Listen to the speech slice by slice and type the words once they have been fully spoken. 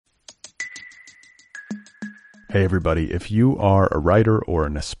Hey everybody, if you are a writer or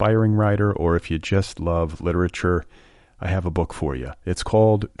an aspiring writer, or if you just love literature, I have a book for you. It's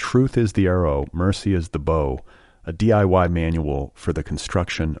called Truth is the Arrow, Mercy is the Bow, a DIY manual for the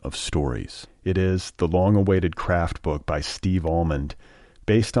construction of stories. It is the long-awaited craft book by Steve Almond,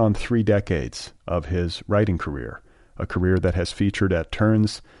 based on 3 decades of his writing career, a career that has featured at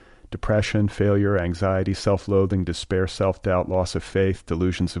turns depression, failure, anxiety, self-loathing, despair, self-doubt, loss of faith,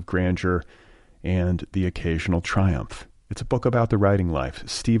 delusions of grandeur, and the occasional triumph. It's a book about the writing life.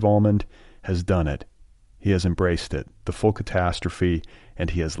 Steve Almond has done it. He has embraced it, the full catastrophe, and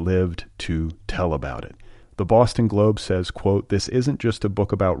he has lived to tell about it. The Boston Globe says, quote, "This isn't just a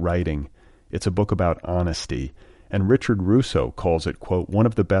book about writing, it's a book about honesty." And Richard Russo calls it, quote, "one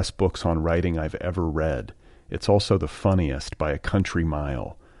of the best books on writing I've ever read. It's also the funniest by a country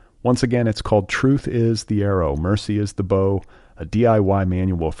mile." Once again, it's called Truth is the Arrow, Mercy is the Bow, a DIY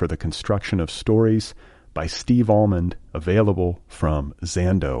manual for the construction of stories by Steve Almond, available from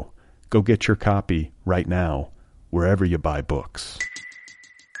Zando. Go get your copy right now, wherever you buy books.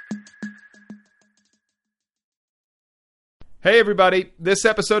 Hey everybody, this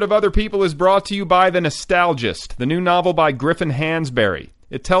episode of Other People is brought to you by The Nostalgist, the new novel by Griffin Hansberry.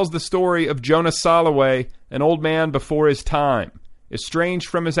 It tells the story of Jonah Soloway, an old man before his time. Estranged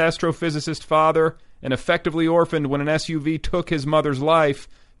from his astrophysicist father and effectively orphaned when an SUV took his mother's life,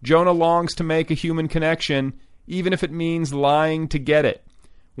 Jonah longs to make a human connection, even if it means lying to get it.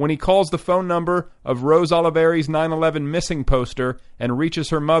 When he calls the phone number of Rose Oliveri's 9/11 missing poster and reaches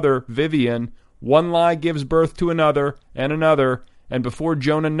her mother, Vivian, one lie gives birth to another, and before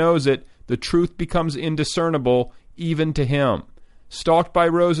Jonah knows it, the truth becomes indiscernible, even to him. Stalked by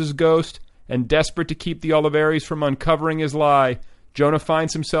Rose's ghost and desperate to keep the Oliveris from uncovering his lie, Jonah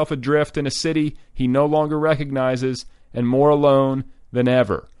finds himself adrift in a city he no longer recognizes and more alone than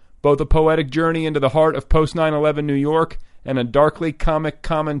ever. Both a poetic journey into the heart of post-9/11 New York and a darkly comic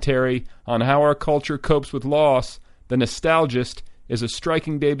commentary on how our culture copes with loss, The Nostalgist is a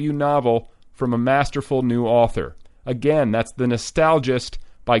striking debut novel from a masterful new author. Again, that's The Nostalgist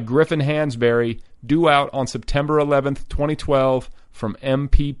by Griffin Hansberry, due out on September 11th, 2012 from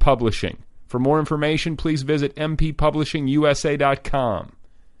MP Publishing. For more information, please visit mppublishingusa.com.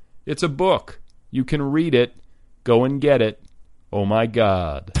 It's a book. You can read it. Go and get it. Oh my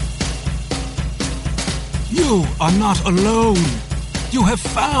God. You are not alone. You have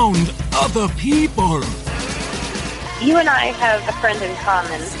found other people. You and I have a friend in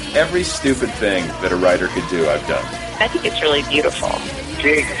common. Every stupid thing that a writer could do, I've done. I think it's really beautiful.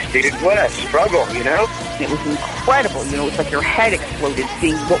 Jesus, dude, what a struggle, you know? It was incredible. It was like your head exploded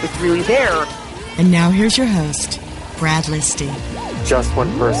seeing what was really there. And now here's your host, Brad Listy. Just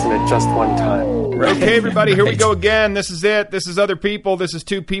one person at just one time. Okay, everybody, here we go again. This is it. This is Other People. This is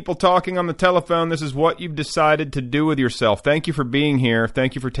 2 people talking on the telephone. This is what you've decided to do with yourself. Thank you for being here.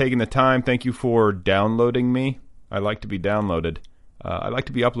 Thank you for taking the time. Thank you for downloading me. I like to be downloaded. I like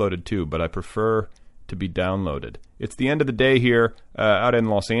to be uploaded too, but I prefer to be downloaded. It's the end of the day here out in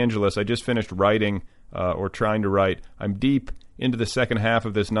Los Angeles. I just finished writing or trying to write. I'm deep into the second half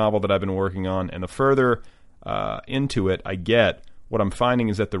of this novel that I've been working on, and the further into it I get, what I'm finding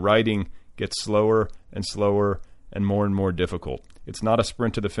is that the writing gets slower and slower and more difficult. It's not a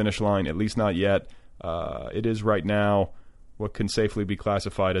sprint to the finish line, at least not yet. It is right now what can safely be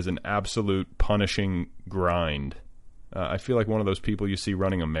classified as an absolute punishing grind. I feel like one of those people you see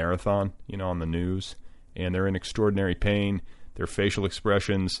running a marathon, on the news, and they're in extraordinary pain. Their facial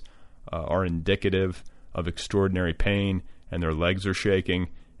expressions are indicative of extraordinary pain, and their legs are shaking,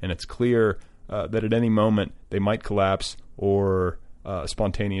 and it's clear that at any moment they might collapse or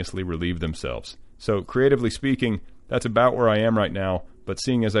spontaneously relieve themselves. So creatively speaking, that's about where I am right now, but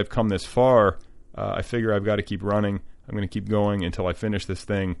seeing as I've come this far, I figure I've got to keep running. I'm going to keep going until I finish this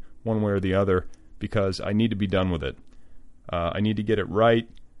thing one way or the other, because I need to be done with it. I need to get it right.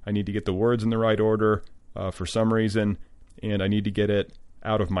 I need to get the words in the right order for some reason, and I need to get it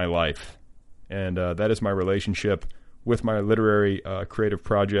out of my life. And that is my relationship with my literary creative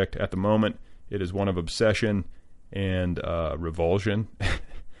project at the moment. It is one of obsession and revulsion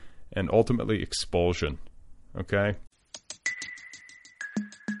and ultimately expulsion. Okay?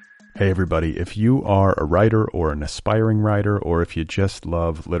 Hey everybody, if you are a writer or an aspiring writer, or if you just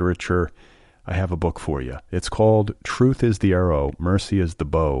love literature, I have a book for you. It's called Truth is the Arrow, Mercy is the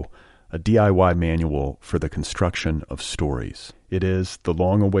Bow, a DIY manual for the construction of stories. It is the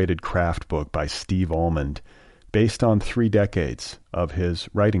long-awaited craft book by Steve Almond, based on 3 decades of his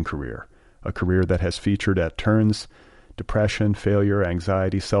writing career, a career that has featured at turns depression, failure,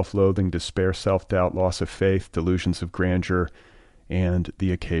 anxiety, self-loathing, despair, self-doubt, loss of faith, delusions of grandeur, and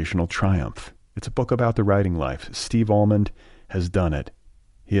the occasional triumph. It's a book about the writing life. Steve Almond has done it.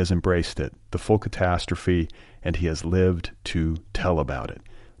 He has embraced it, the full catastrophe, and he has lived to tell about it.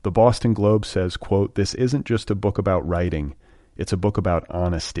 The Boston Globe says, quote, "This isn't just a book about writing. It's a book about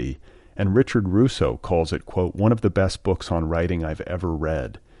honesty." And Richard Russo calls it, quote, "one of the best books on writing I've ever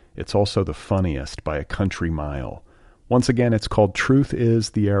read. It's also the funniest by a country mile." Once again, it's called Truth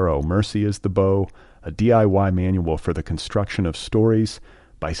is the Arrow, Mercy is the Bow, a DIY manual for the construction of stories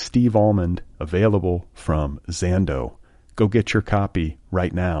by Steve Almond, available from Zando. Go get your copy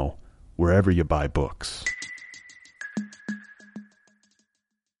right now, wherever you buy books.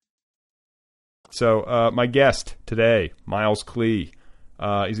 So my guest today, Miles Klee.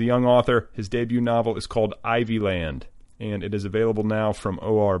 He's a young author. His debut novel is called Ivyland, and it is available now from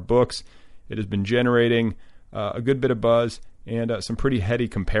OR Books. It has been generating a good bit of buzz and some pretty heady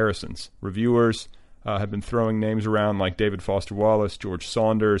comparisons. Reviewers have been throwing names around like David Foster Wallace, George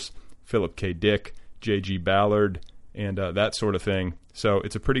Saunders, Philip K. Dick, J.G. Ballard, and that sort of thing. So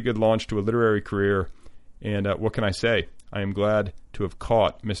it's a pretty good launch to a literary career. And what can I say? I am glad to have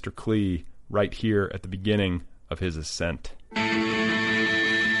caught Mr. Klee right here at the beginning of his ascent. I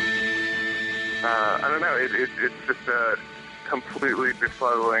don't know. It's just a completely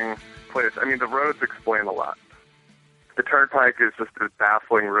befuddling place. I mean, the roads explain a lot. The Turnpike is just a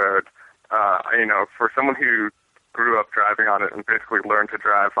baffling road. For someone who grew up driving on it and basically learned to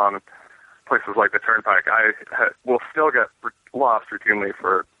drive on places like the Turnpike, I will still get lost routinely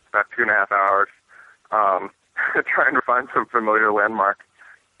for about 2.5 hours trying to find some familiar landmark.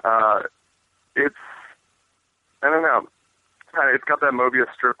 I don't know. It's got that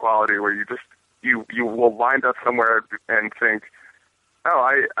Mobius strip quality where you will wind up somewhere and think,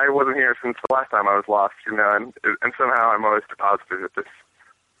 oh, I wasn't here since the last time I was lost, and somehow I'm always deposited at this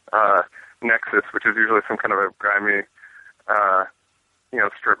nexus, which is usually some kind of a grimy,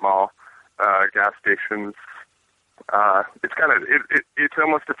 strip mall, gas stations. It's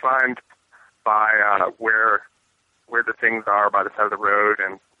almost defined by where the things are by the side of the road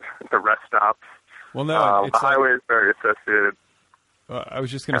and the rest stops. Well, no, the highway is very associated. I was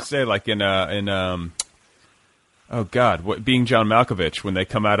just going to say, like in oh God, being John Malkovich, when they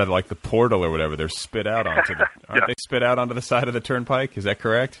come out of like the portal or whatever, they're spit out onto the. Aren't they spit out onto the side of the Turnpike? Is that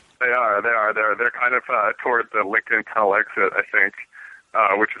correct? They are. They're kind of toward the Lincoln Tunnel exit, I think,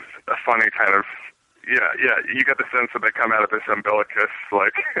 which is a funny kind of. Yeah. You get the sense that they come out of this umbilicus,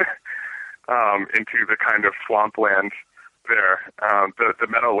 like into the kind of swampland there. The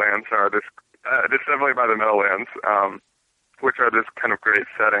Meadowlands are this. This is definitely by the Meadowlands, which are this kind of great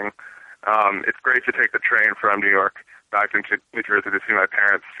setting. It's great to take the train from New York back into New Jersey to see my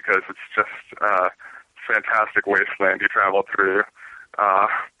parents because it's just fantastic wasteland you travel through.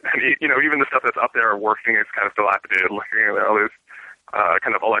 And even the stuff that's up there working is kind of dilapidated, looking at all these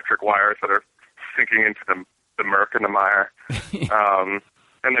kind of electric wires that are sinking into the murk and the mire.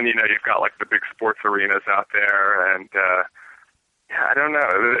 And then you've got like the big sports arenas out there, and I don't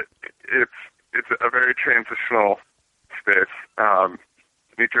know. It's a very transitional space.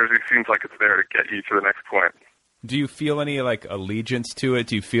 New Jersey seems like it's there to get you to the next point. Do you feel any like allegiance to it?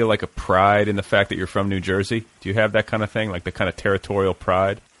 Do you feel like a pride in the fact that you're from New Jersey? Do you have that kind of thing, like the kind of territorial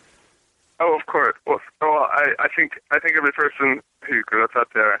pride? Oh, of course. Well, I think every person who grows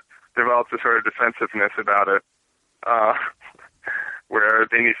up there develops a sort of defensiveness about it, where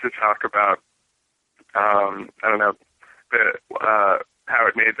they need to talk about I don't know how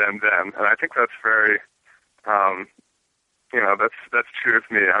it made them then, and I think that's very that's true of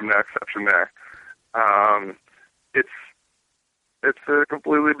me. I'm no exception there. It's a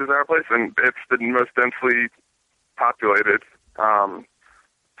completely bizarre place, and it's the most densely populated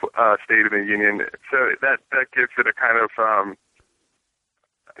state in the union. So that gives it a kind of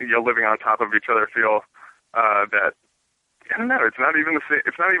living on top of each other feel that I don't know. It's not even the same.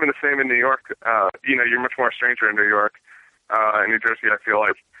 It's not even the same in New York. You're much more a stranger in New York. In New Jersey, I feel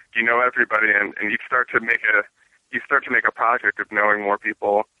like you know everybody, and you start to make a project of knowing more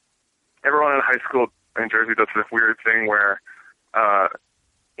people. Everyone in high school in Jersey does this weird thing where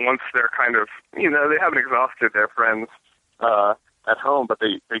once they're kind of, they haven't exhausted their friends at home, but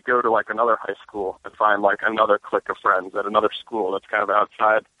they go to like another high school and find like another clique of friends at another school that's kind of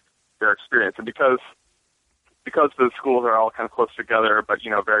outside their experience. And because the schools are all kind of close together, but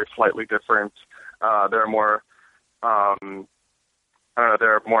very slightly different, there are more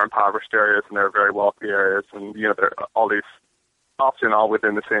there are more impoverished areas and there are very wealthy areas, and there are all these often all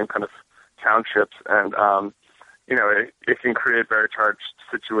within the same kind of townships, and it can create very charged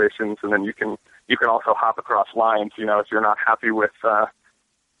situations, and then you can also hop across lines. If you're not happy with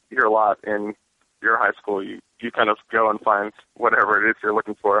your lot in your high school, you you kind of go and find whatever it is you're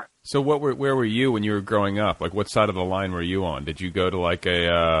looking for. So where were you when you were growing up? Like, what side of the line were you on? Did you go to like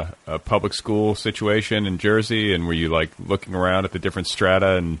a public school situation in Jersey, and were you like looking around at the different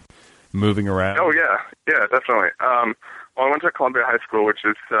strata and moving around? Oh yeah, definitely. Well, I went to Columbia High School, which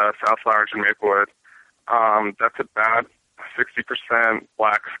is South Flowers in Maplewood. That's about 60%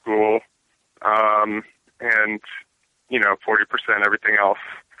 black school, and 40% everything else.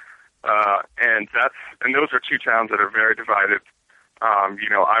 And those are two towns that are very divided. I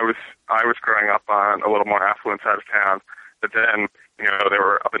was growing up on a little more affluent side of town, but then, they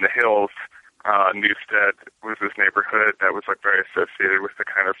were up in the hills. Newstead was this neighborhood that was like very associated with the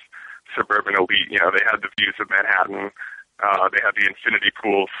kind of suburban elite. They had the views of Manhattan. They had the infinity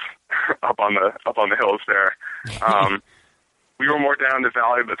pools up on the hills there. We were more down the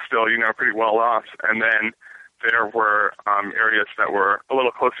valley, but still, pretty well off. And then there were areas that were a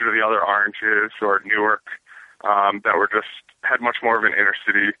little closer to the other Oranges or Newark that were just had much more of an inner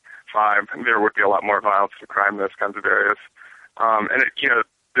city vibe. And there would be a lot more violence and crime in those kinds of areas.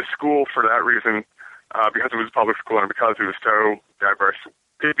 The school, for that reason, because it was a public school and because it was so diverse,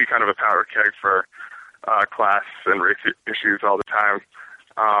 could be kind of a powder keg for class and race issues all the time.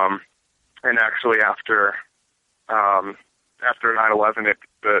 And actually, after 9/11,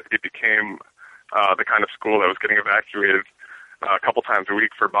 it became the kind of school that was getting evacuated a couple times a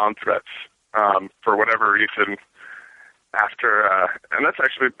week for bomb threats. For whatever reason, and that's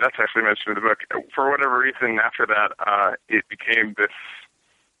actually mentioned in the book. For whatever reason, after that, it became this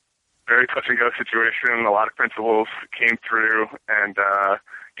very touch and go situation. A lot of principals came through, and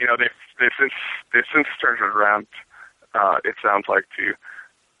they've since turned it around. It sounds like to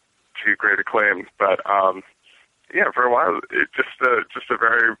great acclaim, but for a while, it just a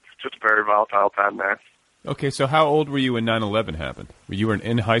very volatile time there. Okay, so how old were you when 9/11 happened? You were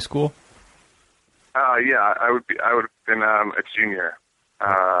in high school? I would have been a junior.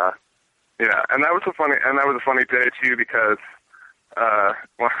 And that was a funny day too, because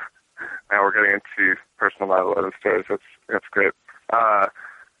now we're getting into personal 9/11 stories. That's great.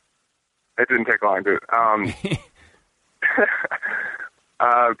 It didn't take long, dude.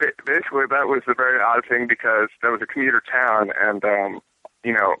 Basically, that was a very odd thing because that was a commuter town, and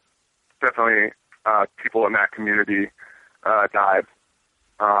definitely people in that community died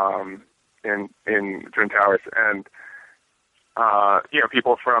in Twin Towers, and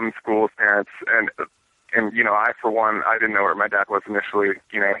people from schools, parents, and I, for one, I didn't know where my dad was initially.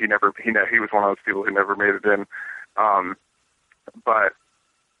 He was one of those people who never made it in. But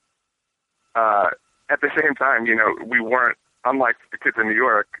at the same time, we weren't, unlike the kids in New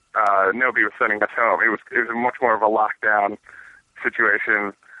York, nobody was sending us home. It was much more of a lockdown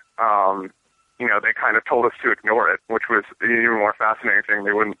situation. They kind of told us to ignore it, which was an even more fascinating thing.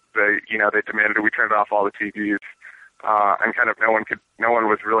 They demanded that we turned off all the TVs, and kind of no one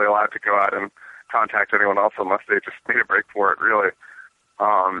was really allowed to go out and contact anyone else unless they just made a break for it, really. It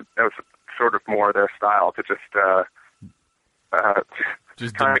was sort of more their style to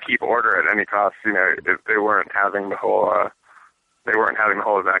just trying to keep order at any cost. They weren't having the whole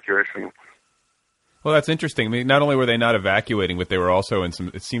evacuation. Well, that's interesting. I mean, not only were they not evacuating, but they were also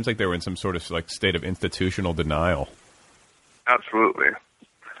it seems like they were in some sort of like state of institutional denial. Absolutely.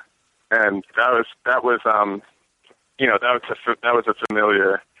 And that was a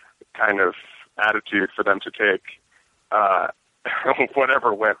familiar kind of attitude for them to take.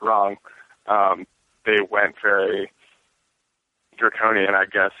 Whatever went wrong, they went very draconian, I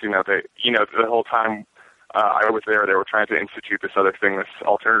guess. The whole time I was there, they were trying to institute this other thing, this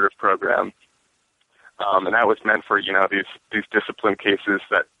alternative program. And that was meant for, these discipline cases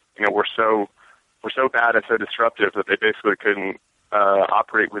that, were so bad and so disruptive that they basically couldn't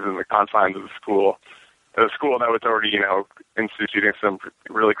operate within the confines of the school. A school that was already, instituting some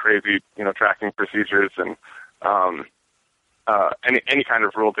really crazy, tracking procedures and any kind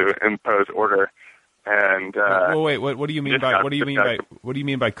of rule to impose order. And wait, what do you mean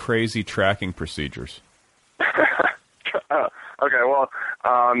by crazy tracking procedures? Okay, well,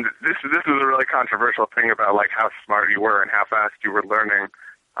 this is a really controversial thing about like how smart you were and how fast you were learning,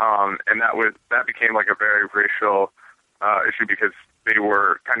 and that became like a very racial issue because they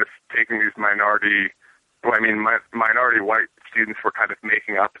were kind of taking these minority white students were kind of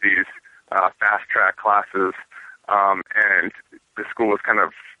making up these fast track classes, and the school was kind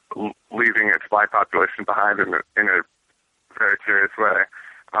of leaving its black population behind in a very serious way.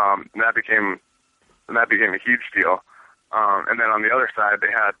 And that became a huge deal. And then on the other side,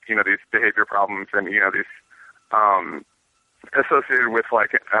 they had, these behavior problems and, these associated with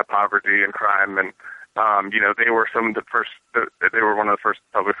like poverty and crime and They were they were one of the first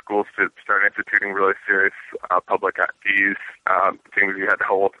public schools to start instituting really serious public IDs, things you had to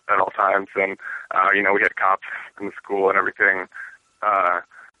hold at all times, and we had cops in the school and everything.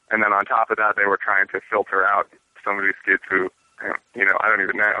 And then on top of that, they were trying to filter out some of these kids who, I don't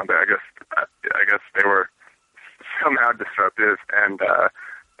even know, but I guess they were somehow disruptive, and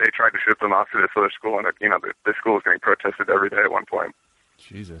they tried to ship them off to this other school, and the school was getting protested every day at one point.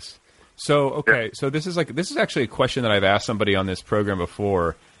 Jesus. So, okay, so this is actually a question that I've asked somebody on this program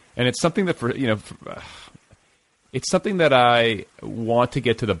before, and it's something that it's something that I want to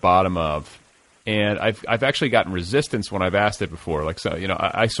get to the bottom of, and I've actually gotten resistance when I've asked it before. Like, so,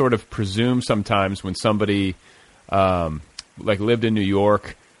 I sort of presume sometimes when somebody lived in New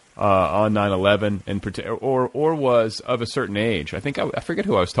York on 9/11 and or was of a certain age. I forget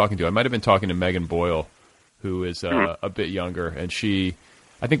who I was talking to. I might have been talking to Megan Boyle, who is a bit younger, and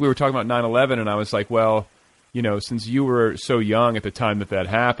I think we were talking about 9/11, and I was like, well, since you were so young at the time that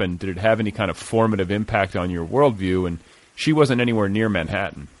happened, did it have any kind of formative impact on your worldview? And she wasn't anywhere near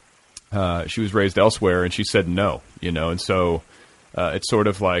Manhattan. She was raised elsewhere, and she said no, and so it sort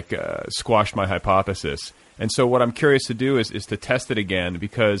of squashed my hypothesis. And so what I'm curious to do is to test it again,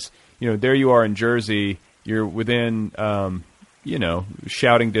 because, there you are in Jersey, you're within,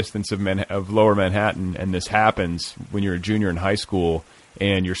 shouting distance of lower Manhattan, and this happens when you're a junior in high school,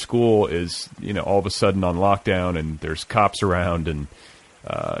 and your school is, all of a sudden on lockdown, and there's cops around, and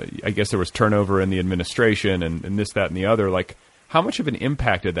I guess there was turnover in the administration, and this, that, and the other. How much of an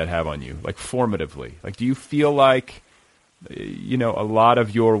impact did that have on you, formatively? Do you feel like, a lot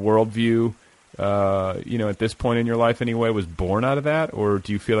of your worldview, at this point in your life anyway, was born out of that, or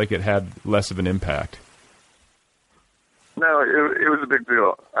do you feel like it had less of an impact? No, it was a big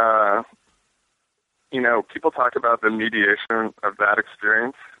deal. People talk about the mediation of that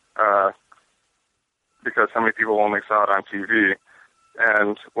experience because so many people only saw it on TV.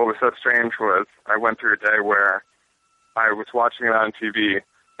 And what was so strange was I went through a day where I was watching it on TV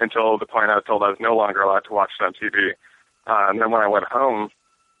until the point I was told I was no longer allowed to watch it on TV. And then when I went home,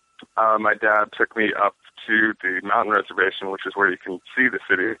 my dad took me up to the mountain reservation, which is where you can see the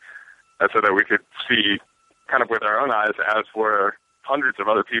city, so that we could see kind of with our own eyes, as were hundreds of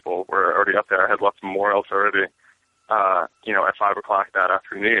other people were already up there. I had left memorials already, at 5 o'clock that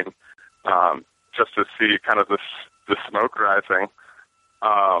afternoon, just to see kind of the smoke rising.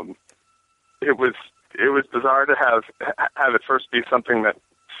 It was bizarre to have it first be something that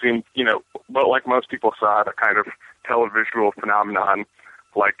seemed, like most people saw it, a kind of televisual phenomenon,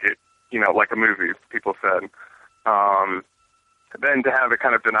 like a movie, people said. Then to have it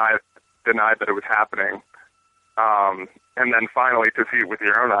kind of denied that it was happening. And then finally to see it with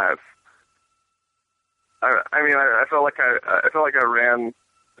your own eyes. I felt like I ran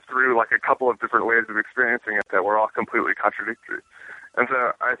through a couple of different ways of experiencing it that were all completely contradictory. And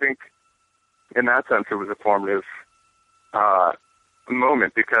so I think in that sense it was a formative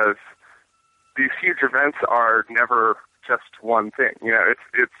moment, because these huge events are never just one thing.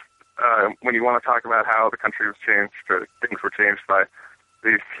 It's when you want to talk about how the country was changed, or things were changed by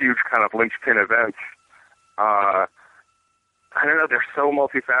these huge kind of linchpin events. I don't know, they're so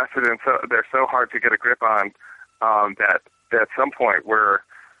multifaceted and they're so hard to get a grip on, that at some point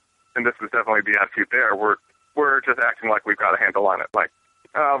and this was definitely the attitude there, we're just acting like we've got a handle on it.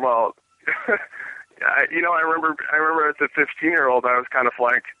 I remember as a 15-year-old, I was kind of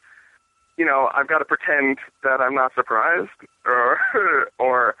like, I've got to pretend that I'm not surprised, or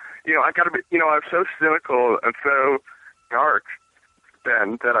I got to be, I was so cynical and so dark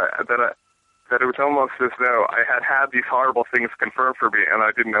then that it was almost as though I had these horrible things confirmed for me, and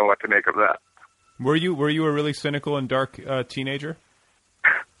I didn't know what to make of that. Were you a really cynical and dark teenager?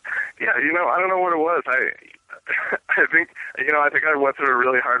 Yeah, I don't know what it was. I think I went through a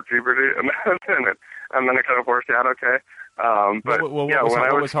really hard puberty, and then it kind of worked out okay. But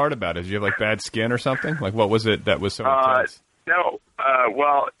what was hard about it? Did you have bad skin or something? What was it that was so intense? No.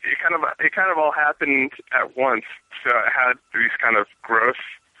 Well, it kind of all happened at once. So I had these kind of growths.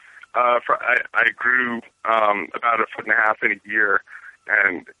 I grew about 1.5 feet in a year,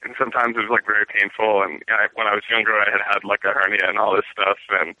 and sometimes it was very painful. And when I was younger, I had a hernia and all this stuff,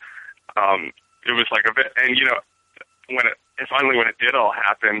 and it was a bit. And when it did all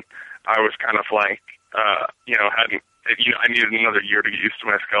happen, I was kind of I needed another year to get used to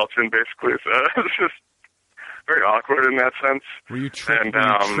my skeleton, basically. So it was just very awkward in that sense. Were you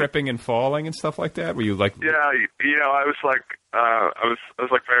tripping and falling and stuff like that? Were you Yeah, I was I was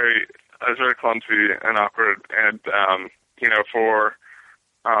very clumsy and awkward, and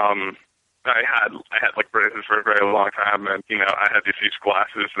I had like braces for a very long time, and I had these huge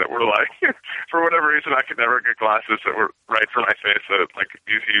glasses that were like, for whatever reason, I could never get glasses that were right for my face. So like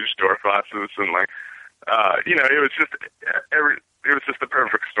these huge door glasses, and like, it was just the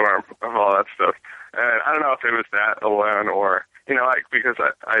perfect storm of all that stuff. And I don't know if it was that alone, or because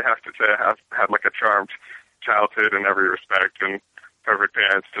I have to say I have had like a charmed childhood in every respect, and perfect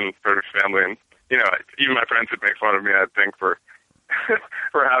parents and perfect family, and even my friends would make fun of me, I think, for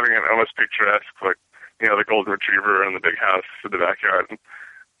for having an almost picturesque, like, the golden retriever and the big house in the backyard and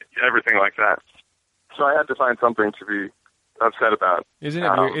everything like that. So I had to find something to be upset about. Isn't it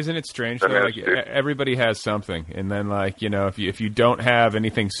weird? Isn't it strange though? Like everybody has something, and then like if you don't have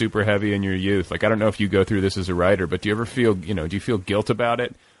anything super heavy in your youth, like I don't know if you go through this as a writer, but do you ever feel do you feel guilt about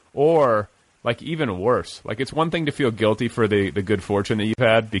it, or like even worse? Like it's one thing to feel guilty for the good fortune that you've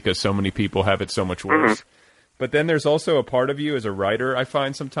had because so many people have it so much worse. Mm-hmm. But then there's also a part of you as a writer, I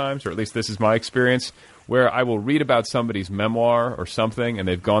find sometimes, or at least this is my experience, where I will read about somebody's memoir or something, and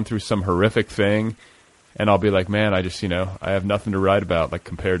they've gone through some horrific thing, and I'll be like, man, I just, I have nothing to write about, like,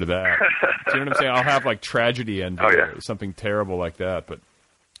 compared to that. Do you know what I'm saying? I'll have, like, tragedy and something terrible like that. But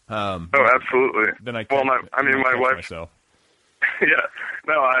absolutely. Then I my wife. Myself. Yeah.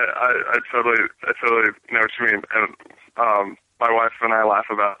 No, I totally know what you mean. And my wife and I laugh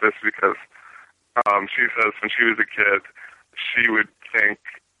about this because she says when she was a kid, she would think,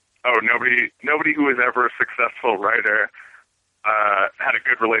 oh, nobody who was ever a successful writer had a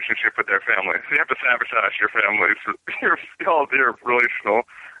good relationship with their family. So you have to sabotage your family's, all your relational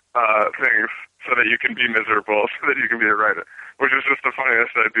things so that you can be miserable, so that you can be a writer, which is just the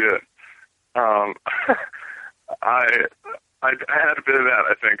funniest idea. I had a bit of that,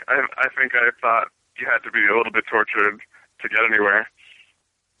 I think. I think I thought you had to be a little bit tortured to get anywhere.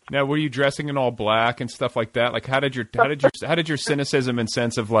 Now, were you dressing in all black and stuff like that? Like, how did your cynicism and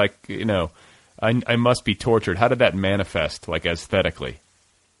sense of like, I must be tortured? How did that manifest, like aesthetically?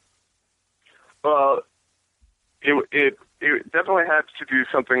 Well, it definitely had to do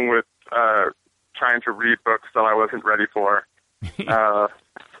something with trying to read books that I wasn't ready for.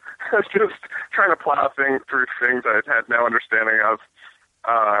 Just trying to plow through things I had no understanding of.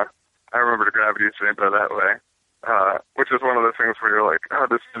 I remember the Gravity Chamber that way. Which is one of the things where you're like, oh,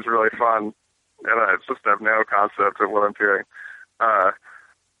 this is really fun, and I just have no concept of what I'm doing.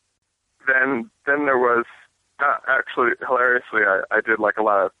 Then there was actually hilariously, I did like a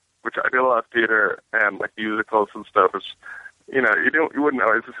lot of theater and like musicals and stuff. Which you wouldn't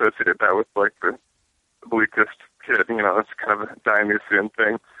always associate that with like the bleakest kid. It's kind of a Dionysian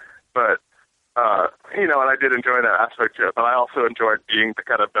thing, but. And I did enjoy that aspect to it, but I also enjoyed being the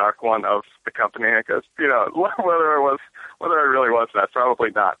kind of dark one of the company, I guess. Whether I really was that,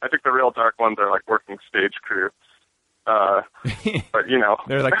 probably not. I think the real dark ones are like working stage crew. But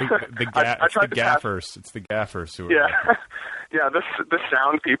they're like the gaffers. It's the gaffers who are yeah. The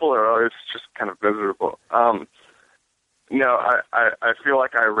sound people are always just kind of miserable. I feel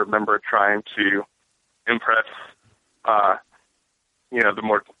like I remember trying to impress, the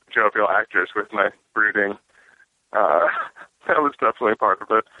more jovial actors with my brooding. That was definitely part of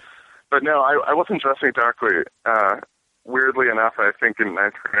it. But no, I wasn't dressing darkly. Weirdly enough, I think in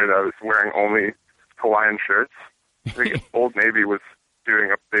ninth grade I was wearing only Hawaiian shirts. I think Old Navy was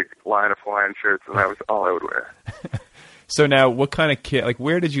doing a big line of Hawaiian shirts, and that was all I would wear. So now, what kind of kid? Like,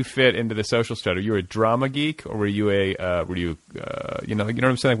 where did you fit into the social strata? Were you a drama geek, or were you you know what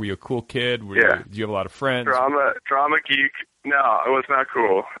I'm saying? Like, were you a cool kid? Did you have a lot of friends? Drama geek. No, it was not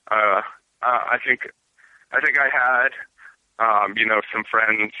cool. I think I had, some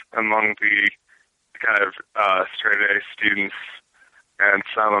friends among the kind of straight A students, and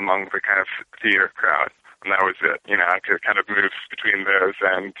some among the kind of theater crowd, and that was it. I could kind of move between those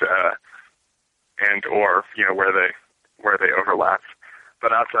and or where they overlapped.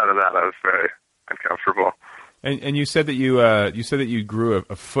 But outside of that, I was very uncomfortable. And you said that you grew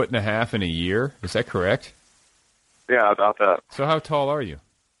a foot and a half in a year. Is that correct? Yeah, about that. So how tall are you?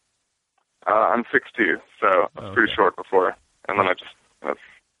 I'm 6'2", so I was pretty short before, and then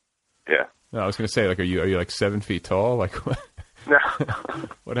yeah. No, I was going to say, like, are you like 7 feet tall? Like, what? No.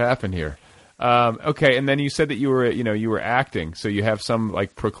 What happened here? Okay, and then you said that you were acting, so you have some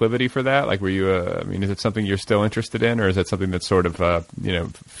like proclivity for that. Like, were you? Is it something you're still interested in, or is that something that sort of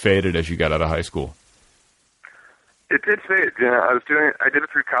faded as you got out of high school? It did fade. I did it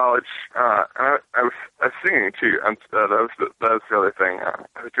through college, and I was singing too. That was the other thing.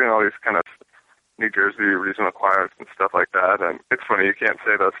 I was doing all these kind of New Jersey regional choirs and stuff like that. And it's funny, you can't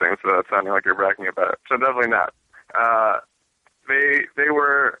say those things without sounding like you're bragging about it. So definitely not. They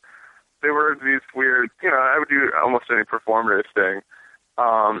were these weird. I would do almost any performative thing,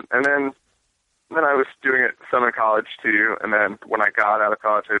 and then then I was doing it some in college too, and then when I got out of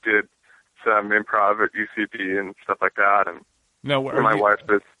college, I did some improv at UCB and stuff like that. And now, my wife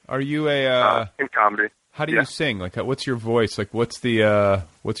is. Are you a in comedy? How do you sing? Like, what's your voice? Like, what's your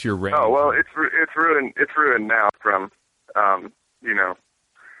range? Oh well, it's ruined. It's ruined now from a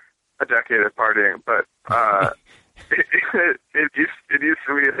decade of partying, but it used to be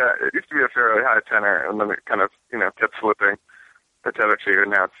a fairly high tenor, and then it kind of kept slipping the tenor to, and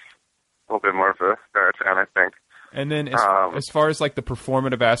now it's a little bit more of a baritone, I think. And then as far as like the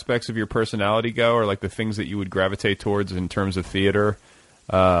performative aspects of your personality go, or like the things that you would gravitate towards in terms of theater,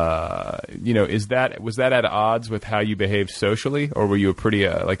 was that at odds with how you behaved socially, or were you a pretty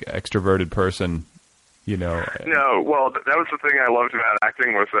like extroverted person? No, well, that was the thing I loved about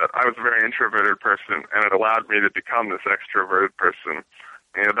acting, was that I was a very introverted person, and it allowed me to become this extroverted person.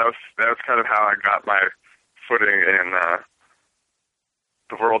 That was kind of how I got my footing in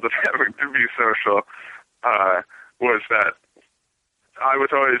the world of having to be social. Was that I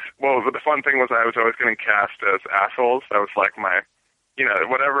was always, the fun thing was I was always getting cast as assholes. That was like my,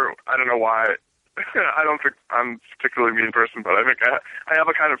 whatever, I don't know why. I don't think I'm a particularly mean person, but I think I have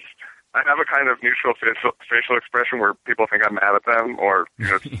a kind of neutral facial expression where people think I'm mad at them or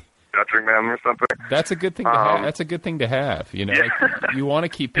judging them or something. That's a good thing to have. That's a good thing to have. Like, you want to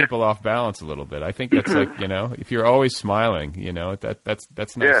keep people off balance a little bit. I think that's like, if you're always smiling,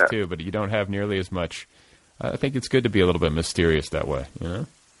 that's nice too, but you don't have nearly as much. I think it's good to be a little bit mysterious that way,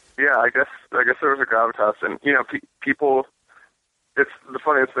 Yeah, I guess there was a gravitas, and people. It's the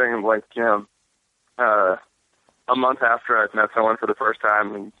funniest thing, like a month after I've met someone for the first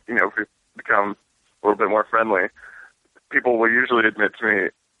time, and we've become a little bit more friendly, people will usually admit to me,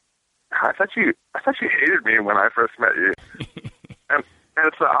 I thought you hated me when I first met you, and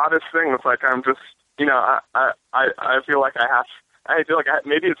it's the oddest thing. It's like I'm just, I feel like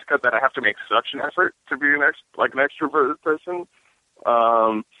maybe it's because that I have to make such an effort to be an extroverted person,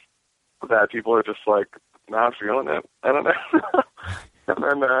 that people are just like not feeling it. I don't know. And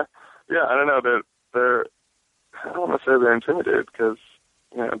then, I don't know, that they're, I don't want to say they're intimidated, because,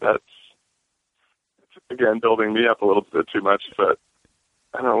 that's, again, building me up a little bit too much, but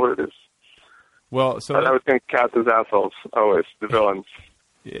I don't know what it is. Well, so I was think cast as assholes, always, the villains.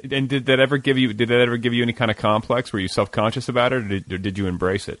 And did that ever give you any kind of complex? Were you self-conscious about it, or did you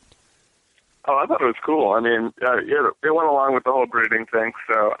embrace it? Oh, I thought it was cool. I mean, it went along with the whole breeding thing,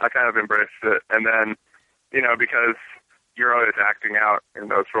 so I kind of embraced it. And then, because you're always acting out in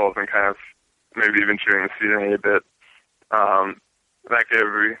those roles and kind of maybe even chewing the scenery a bit, that gave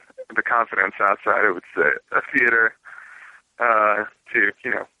me the confidence outside, I would say, a theater to,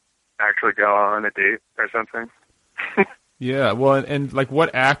 actually go on a date or something. Yeah, well, and like,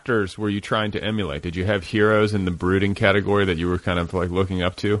 what actors were you trying to emulate? Did you have heroes in the brooding category that you were kind of like looking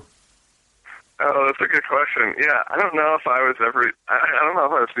up to? Oh, that's a good question. Yeah, I don't know if I was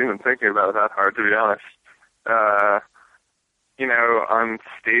even thinking about it that hard, to be honest. On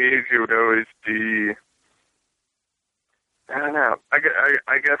stage it would always be, I don't know.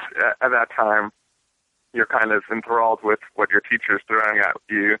 I guess at that time you're kind of enthralled with what your teacher's throwing at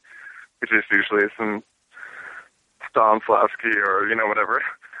you, which is usually some Stanislavski or whatever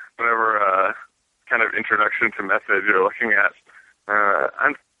kind of introduction to method you're looking at.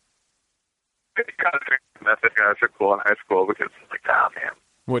 I'm kind of think method guys are cool in high school because it's like, oh man,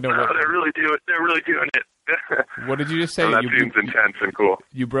 they're really doing it. What did you just say? That seems intense and cool.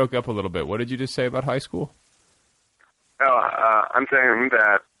 You broke up a little bit. What did you just say about high school? Oh, I'm saying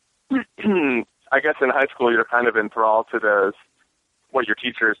that I guess in high school you're kind of enthralled to what your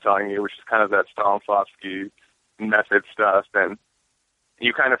teacher is telling you, which is kind of that Stanislavski method stuff, and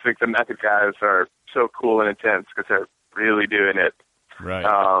you kind of think the method guys are so cool and intense because they're really doing it. Right.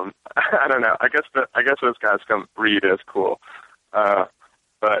 I don't know. I guess those guys come read as cool, but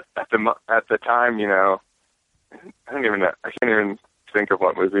at the time, I can't even think of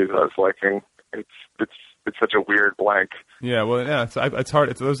what movies I was liking. It's such a weird blank. Yeah, well, yeah, it's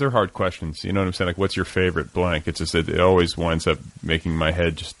hard. Those are hard questions. You know what I'm saying? Like, what's your favorite blank? It's just it always winds up making my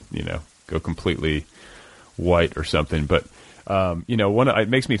head just go completely white or something. But it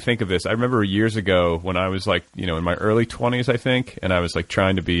makes me think of this. I remember years ago when I was like, in my early 20s, I think, and I was like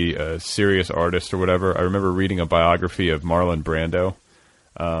trying to be a serious artist or whatever. I remember reading a biography of Marlon Brando.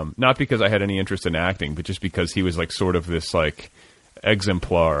 Not because I had any interest in acting, but just because he was like sort of this like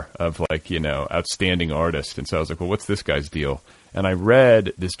exemplar of like, outstanding artist. And so I was like, well, what's this guy's deal? And I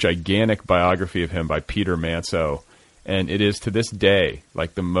read this gigantic biography of him by Peter Manso. And it is to this day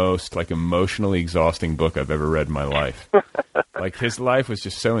like the most like emotionally exhausting book I've ever read in my life. Like, his life was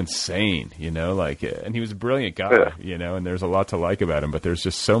just so insane, and he was a brilliant guy, and there's a lot to like about him, but there's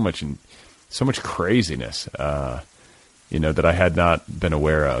just so much so much craziness, that I had not been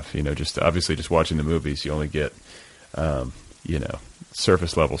aware of. Just obviously just watching the movies, you only get,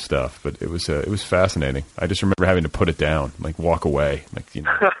 surface level stuff. But it was fascinating. I just remember having to put it down, like walk away,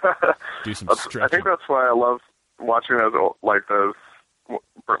 do some stretching. I think that's why I love watching those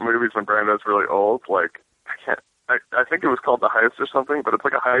movies when Brando's really old. Like I think it was called The Heist or something, but it's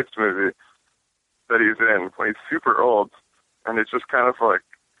like a heist movie that he's in when he's super old, and it's just kind of like,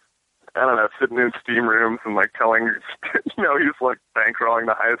 I don't know, sitting in steam rooms and like telling, he's like bankrolling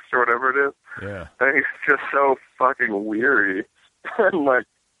the heist or whatever it is. Yeah. And he's just so fucking weary. And like,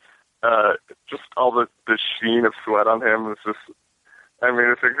 just all the sheen of sweat on him is just,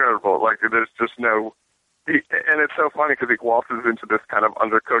 it's incredible. Like, there's just no, and it's so funny because he waltzes into this kind of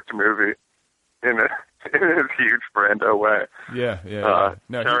undercooked movie in his huge Brando way. Yeah.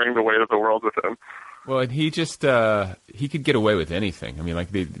 No, carrying the weight of the world with him. Well, and he just, he could get away with anything.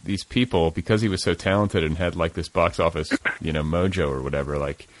 These people, because he was so talented and had like this box office, mojo or whatever,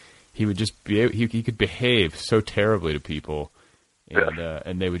 like he would just be, he could behave so terribly to people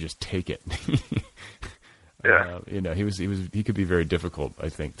and they would just take it. Yeah. He could be very difficult, I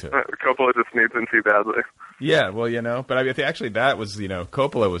think, to. Coppola just needs him too badly. Yeah, well, but actually that was,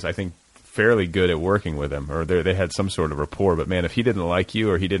 Coppola was, I think, fairly good at working with him, or they had some sort of rapport. But man, if he didn't like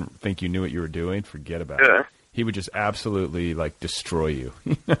you or he didn't think you knew what you were doing, forget about it. He would just absolutely like destroy you.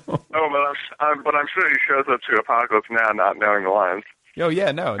 Oh, but I'm sure he shows up to Apocalypse Now not knowing the lines. Oh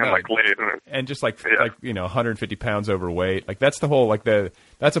yeah, no, like late, and just like 150 pounds overweight. Like that's the whole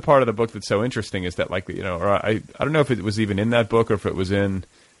that's a part of the book that's so interesting is that or I don't know if it was even in that book or if it was in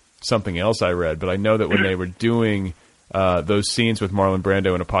something else I read, but I know that when they were doing those scenes with Marlon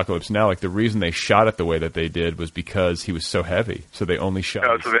Brando in Apocalypse Now, like the reason they shot it the way that they did was because he was so heavy. So they only shot.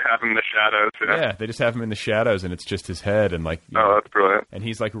 Oh, so they have him in the shadows. Yeah, they just have him in the shadows, and it's just his head, and that's brilliant. And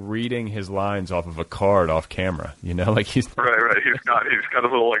he's like reading his lines off of a card off camera. Like he's right. He's got a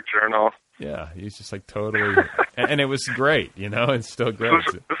little like journal. Yeah, he's just like totally, and it was great. It's still great.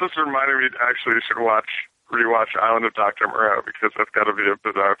 This is reminding me. Actually, you should rewatch Island of Dr. Moreau because that's got to be a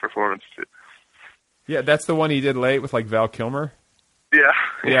bizarre performance too. Yeah, that's the one he did late with like Val Kilmer. Yeah.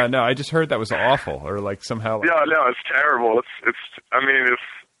 Yeah, no, I just heard that was awful, or like somehow. Like, yeah, no, it's terrible. It's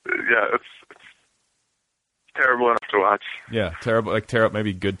terrible enough to watch. Yeah, terrible,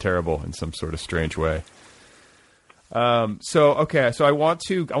 maybe good terrible in some sort of strange way. So I want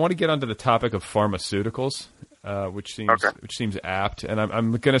to get onto the topic of pharmaceuticals, which seems apt, and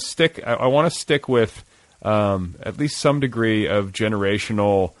I'm going to stick. I want to stick with at least some degree of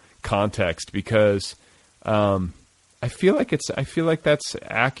generational context because I feel like that's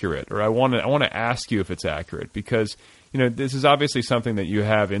accurate, or I want to ask you if it's accurate because this is obviously something that you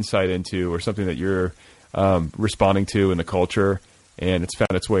have insight into, or something that you're responding to in the culture, and it's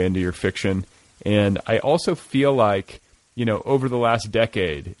found its way into your fiction. And I also feel like over the last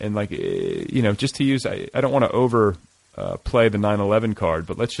decade, and just to use, I don't want to overplay the 9/11 card,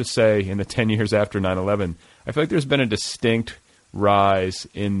 but let's just say in the 10 years after 9/11, I feel like there's been a distinct rise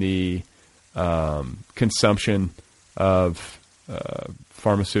in the consumption of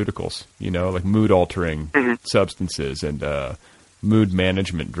pharmaceuticals, like mood-altering substances and mood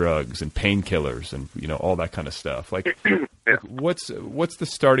management drugs and painkillers and all that kind of stuff. Like, what's the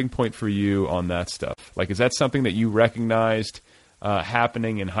starting point for you on that stuff? Like, is that something that you recognized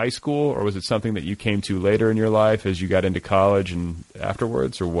happening in high school, or was it something that you came to later in your life as you got into college and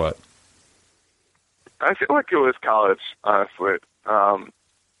afterwards, or what? I feel like it was college, honestly.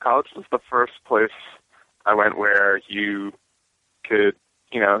 College was the first place I went where you could,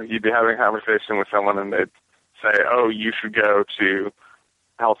 you'd be having a conversation with someone and they'd say, oh, you should go to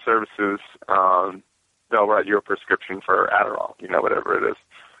health services. They'll write you a prescription for Adderall, whatever it is.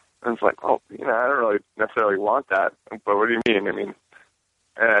 And it's like, well, I don't really necessarily want that. But what do you mean?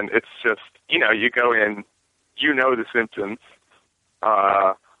 And it's just, you go in, the symptoms,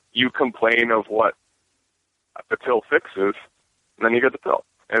 you complain of what the pill fixes, and then you get the pill.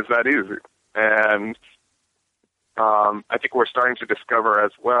 It's that easy. And I think we're starting to discover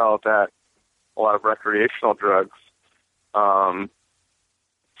as well that a lot of recreational drugs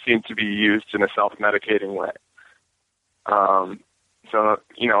seem to be used in a self-medicating way. So,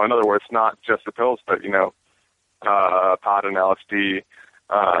 in other words, not just the pills, but, pot and LSD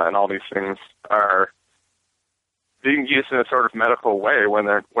and all these things are being used in a sort of medical way when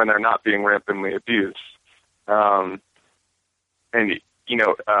they're not being rampantly abused.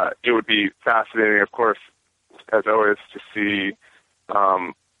 It would be fascinating, of course, as always, to see,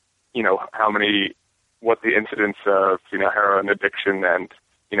 what the incidence of, heroin addiction and,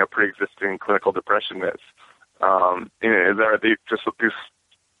 pre-existing clinical depression is. There are just these,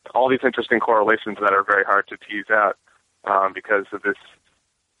 all these interesting correlations that are very hard to tease out because of this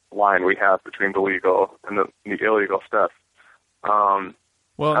line we have between the legal and the illegal stuff.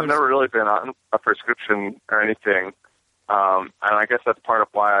 Well, I've never really been on a prescription or anything, and I guess that's part of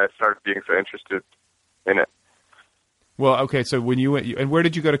why I started being so interested in it. Well, okay, so when you went, and where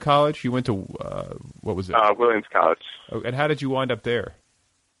did you go to college? You went to, what was it? Williams College. Oh, and how did you wind up there?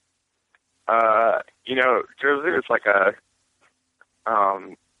 Jersey is like a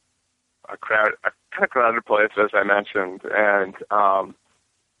kind of crowded place, as I mentioned, and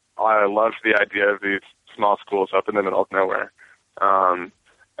I loved the idea of these small schools up in the middle of nowhere.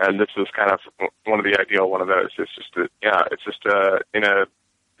 And this was kind of one of the ideal one of those. It's just in a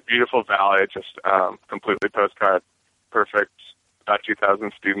beautiful valley, just completely postcard, perfect, about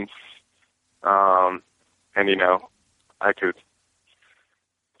 2,000 students. And, I could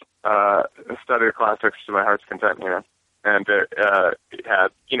study the classics to my heart's content, And it had,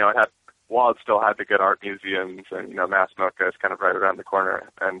 while it still had the good art museums and, Mass Mocha is kind of right around the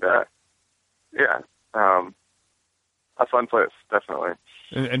corner. And, a fun place, definitely.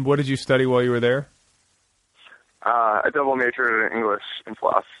 And what did you study while you were there? I double majored in English and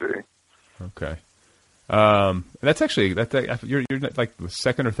philosophy. Okay. That's actually you're like the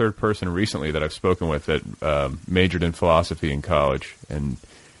second or third person recently that I've spoken with that majored in philosophy in college, and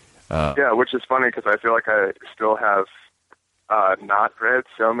which is funny because I feel like I still have not read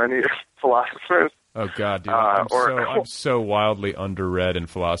so many philosophers. Oh God, dude, I'm so wildly underread in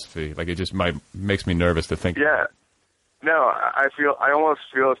philosophy. Like it just makes me nervous to think. Yeah. No, I almost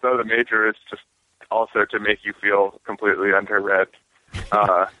feel as though the major is just also to make you feel completely underread,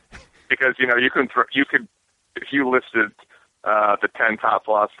 because you could if you listed the 10 top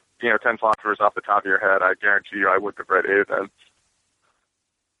philosophers off the top of your head, I guarantee you I wouldn't have read 8 of them.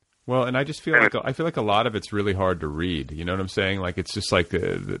 Well, and I just feel like a lot of it's really hard to read. You know what I'm saying? Like it's just like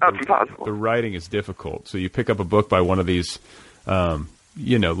the writing is difficult. So you pick up a book by one of these,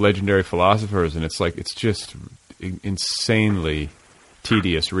 legendary philosophers, and it's just insanely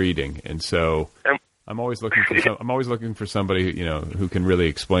tedious reading. And so I'm always looking for somebody who can really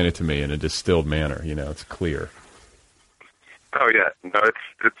explain it to me in a distilled manner. It's clear. Oh yeah, no,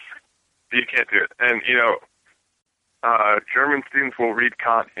 it's you can't do it, and German students will read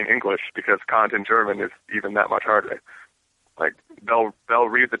Kant in English because Kant in German is even that much harder. Like they'll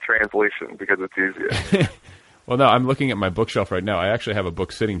read the translation because it's easier. Well, no, I'm looking at my bookshelf right now. I actually have a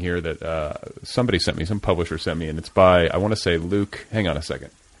book sitting here that somebody sent me, some publisher sent me, and it's by, I want to say Luke. Hang on a second.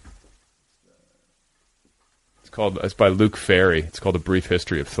 It's by Luke Ferry. It's called A Brief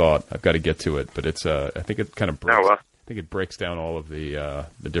History of Thought. I've got to get to it, but it's I think it kind of breaks. I think it breaks down all of the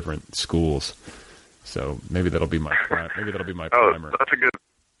different schools. So maybe that'll be my primer. That's a good.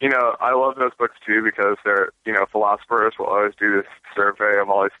 I love those books too because they're philosophers will always do this survey of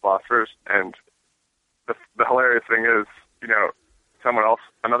all these philosophers, and the hilarious thing is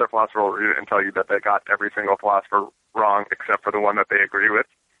another philosopher will read it and tell you that they got every single philosopher wrong except for the one that they agree with.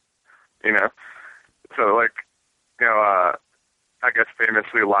 So I guess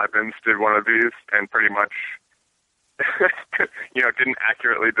famously Leibniz did one of these and pretty much didn't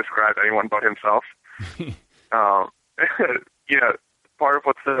accurately describe anyone but himself. Part of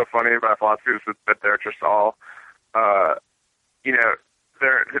what's so funny about philosophy is that they're just all,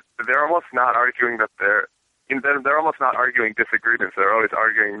 they're almost not arguing they're almost not arguing disagreements. They're always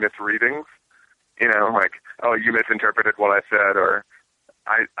arguing misreadings. Oh, you misinterpreted what I said, or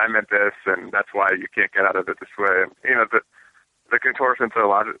I meant this, and that's why you can't get out of it this way. And, the contortions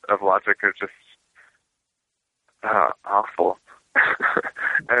of logic are just awful.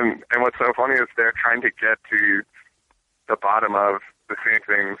 and what's so funny is they're trying to get to the bottom of the same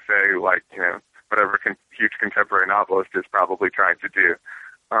thing, say, whatever huge contemporary novelist is probably trying to do.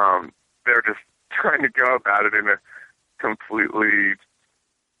 They're just trying to go about it in a completely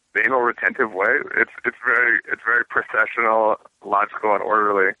banal, retentive way. It's very processional, logical, and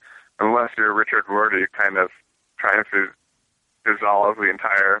orderly. Unless you're Richard Rorty, kind of trying to dissolve the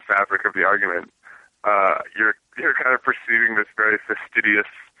entire fabric of the argument, you're kind of perceiving this very fastidious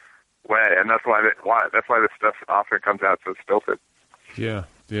way, and that's why this stuff often comes out so stilted. Yeah.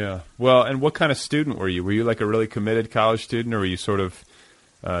 Well, and what kind of student were you? Were you like a really committed college student, or were you sort of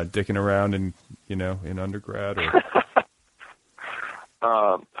dicking around in undergrad? Or?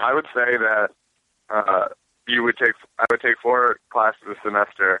 I would say that I would take 4 classes a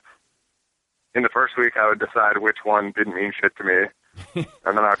semester. In the first week, I would decide which one didn't mean shit to me,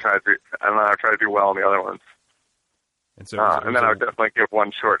 and then I would try to do well in the other ones. And so, and then I would definitely give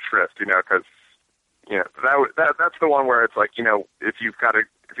one short shrift, because that's the one where it's like, if you've got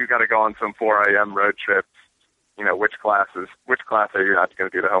to go on some 4 a.m. road trips, which class are you not going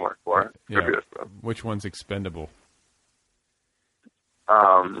to do the homework for? Yeah. Which one's expendable?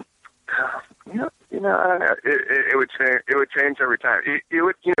 I don't know. It would change. It would change every time. You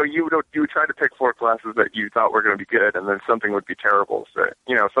would try to pick 4 classes that you thought were going to be good, and then something would be terrible. So,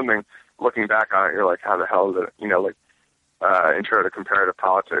 something looking back on it, you're like, how the hell did it? Intro to comparative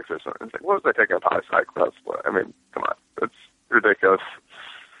politics or something. It's like, what was I taking a poli-sci class for? I mean, come on, it's ridiculous.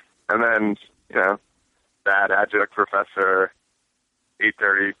 And then, bad adjunct professor,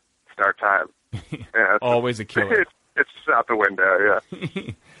 8:30 start time. Yeah, always a killer. It's just out the window,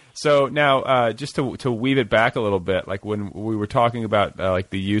 yeah. So now, just to weave it back a little bit, like when we were talking about like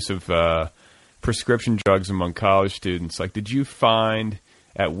the use of prescription drugs among college students, like did you find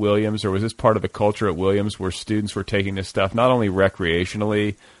at Williams, or was this part of the culture at Williams where students were taking this stuff not only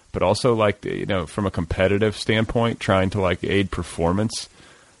recreationally, but also like, from a competitive standpoint, trying to like aid performance?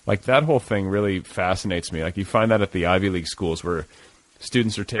 Like that whole thing really fascinates me. Like you find that at the Ivy League schools where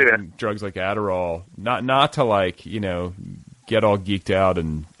students are taking drugs like Adderall, not to like, get all geeked out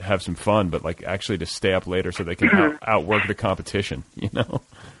and have some fun, but like actually to stay up later so they can outwork the competition,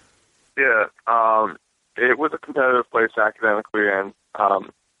 Yeah. It was a competitive place academically, and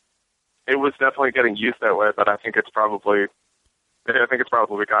it was definitely getting used that way, but I think it's probably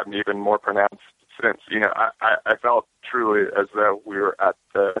gotten even more pronounced since, I felt truly as though we were at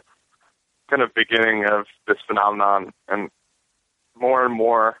the kind of beginning of this phenomenon, and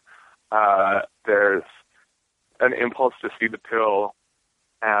more, there's an impulse to see the pill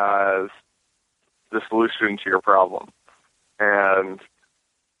as the solution to your problem. And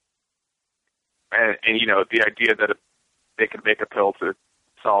the idea that they could make a pill to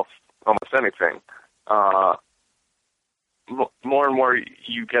solve almost anything. More and more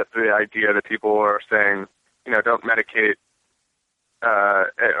you get the idea that people are saying, don't medicate,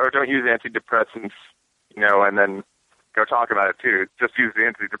 or don't use antidepressants, and then go talk about it too. Just use the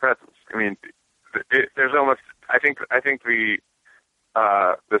antidepressants. I mean, there's almost, I think the,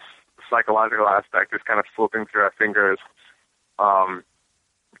 this psychological aspect is kind of slipping through our fingers.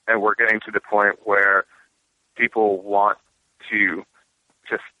 And we're getting to the point where people want to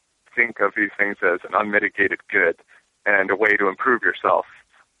just think of these things as an unmitigated good and a way to improve yourself.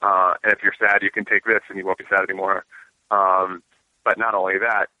 And if you're sad, you can take this and you won't be sad anymore. But not only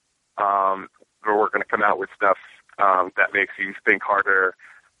that, we're going to come out with stuff that makes you think harder,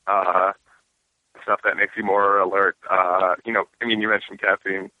 stuff that makes you more alert. You mentioned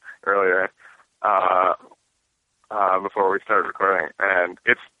caffeine earlier. Before we started recording, and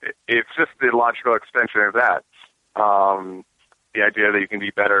it's just the logical extension of that. The idea that you can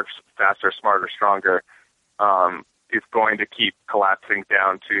be better, faster, smarter, stronger is going to keep collapsing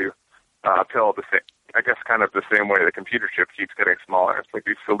down to a pill. I guess kind of the same way the computer chip keeps getting smaller. It's like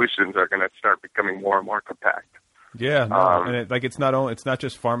these solutions are going to start becoming more and more compact. Yeah, and it's not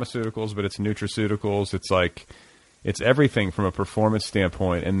just pharmaceuticals, but it's nutraceuticals. It's everything from a performance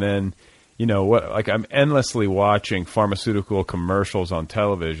standpoint, and then. I'm endlessly watching pharmaceutical commercials on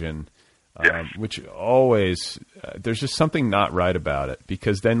television, which always, there's just something not right about it,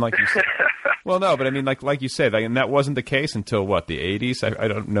 because then, like you said, well, no, but I mean, like you said, and that wasn't the case until what, the 80s? I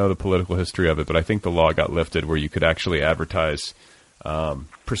don't know the political history of it, but I think the law got lifted where you could actually advertise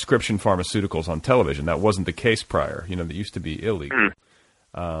prescription pharmaceuticals on television. That wasn't the case prior. That used to be illegal.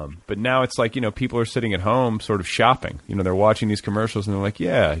 But now it's like, people are sitting at home sort of shopping. They're watching these commercials and they're like,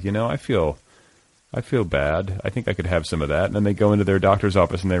 yeah, I feel bad. I think I could have some of that. And then they go into their doctor's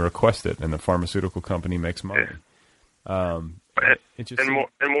office and they request it, and the pharmaceutical company makes money. And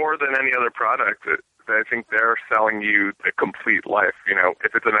more than any other product, I think they're selling you the complete life.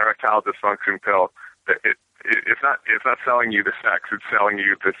 If it's an erectile dysfunction pill, it's not selling you the sex. It's selling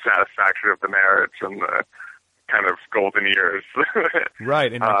you the satisfaction of the marriage and the kind of golden years.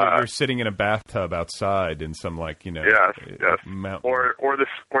 Right, and you're sitting in a bathtub outside in some yes. Mountain. Or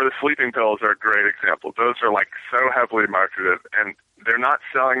the sleeping pills are a great example. Those are like so heavily marketed, and they're not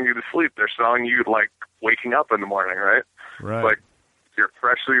selling you to sleep. They're selling you like waking up in the morning, right? Right. Like you're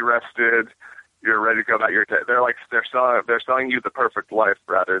freshly rested, you're ready to go about your day. They're selling you the perfect life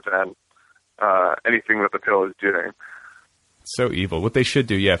rather than anything that the pill is doing. So evil. What they should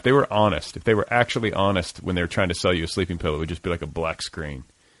do, if they were actually honest when they were trying to sell you a sleeping pill, it would just be like a black screen,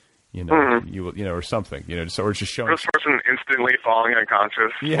 or something, or just showing this person instantly falling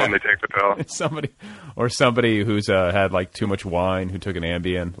unconscious when they take the pill. somebody who's had like too much wine, who took an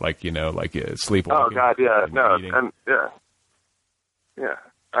Ambien, sleepwalking. Oh God, yeah, no, and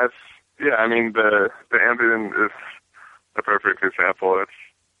I mean the Ambien is a perfect example.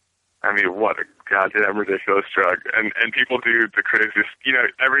 What a goddamn ridiculous drug. And people do the craziest,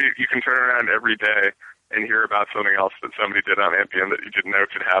 you can turn around every day and hear about something else that somebody did on Ambien that you didn't know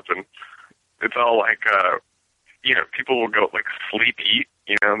could happen. It's all like, people will go like sleep eat,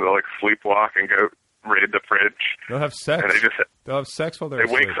 they'll like sleepwalk and go raid the fridge. They'll have sex. And they'll have sex while they're it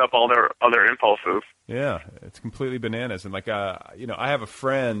wakes up all their other impulses. Yeah, it's completely bananas. And like, I have a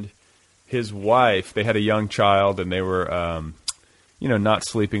friend, his wife, they had a young child, and they were, not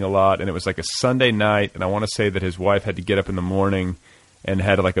sleeping a lot. And it was like a Sunday night, and I want to say that his wife had to get up in the morning and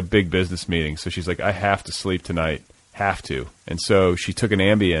had like a big business meeting. So she's like, I have to sleep tonight. Have to. And so she took an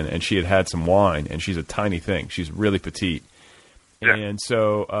Ambien, and she had some wine, and she's a tiny thing. She's really petite. Yeah. And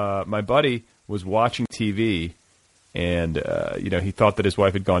so my buddy was watching TV, and he thought that his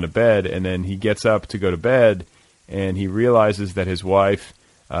wife had gone to bed, and then he gets up to go to bed, and he realizes that his wife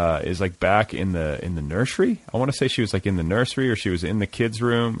is like back in the nursery. I want to say she was like in the nursery, or she was in the kids'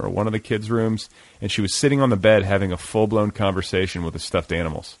 room, or one of the kids' rooms, and she was sitting on the bed having a full-blown conversation with the stuffed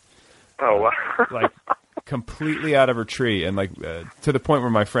animals. Oh, wow. Like completely out of her tree, and like to the point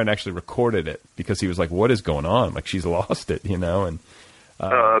where my friend actually recorded it because he was like, what is going on? Like, she's lost it, and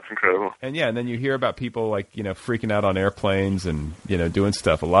oh, that's incredible. And yeah, and then you hear about people like, freaking out on airplanes and, doing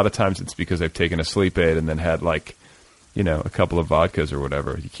stuff. A lot of times it's because they've taken a sleep aid and then had like, a couple of vodkas or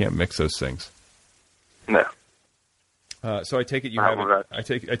whatever. You can't mix those things. No. So I take it you have. I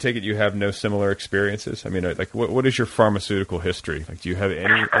take it you have no similar experiences. I mean, like, what is your pharmaceutical history? Like, do you have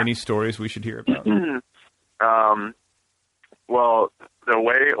any stories we should hear about? Well, the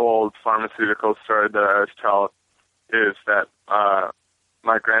way old pharmaceuticals started that I was taught is that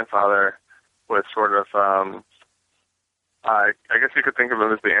my grandfather was sort of, I guess you could think of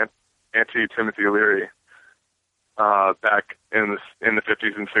him as the anti-Timothy Leary. Back in the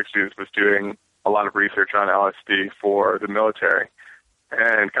 50s and 60s, was doing a lot of research on LSD for the military,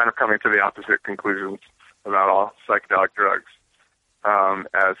 and kind of coming to the opposite conclusions about all psychedelic drugs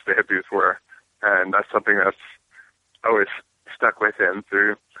as the hippies were. And that's something that's always stuck with him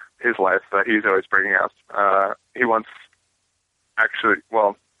through his life that he's always bringing up. He once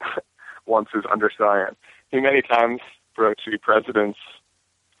is underselling it. He many times wrote to presidents,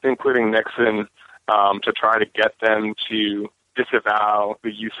 including Nixon, to try to get them to disavow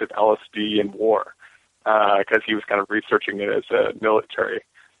the use of LSD in war, because he was kind of researching it as a military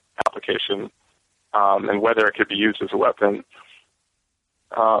application, and whether it could be used as a weapon.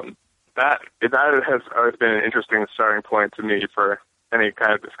 That has always been an interesting starting point to me for any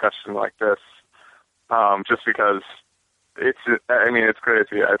kind of discussion like this, just because it's crazy.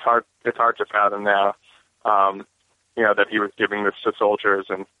 It's hard to fathom now, that he was giving this to soldiers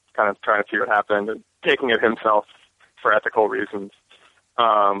and kind of trying to see what happened and taking it himself for ethical reasons.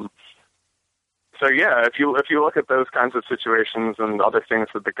 So yeah, if you look at those kinds of situations and other things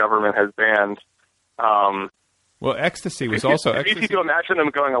that the government has banned, well, ecstasy was also it's easy to imagine them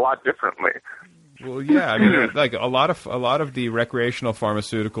going a lot differently. Well, yeah, I mean, like a lot of the recreational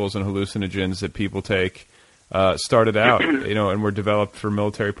pharmaceuticals and hallucinogens that people take started out, and were developed for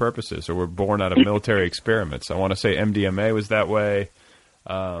military purposes, or were born out of military experiments. I want to say MDMA was that way.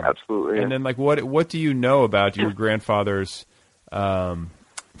 Absolutely. And then, like, what do you know about your grandfather's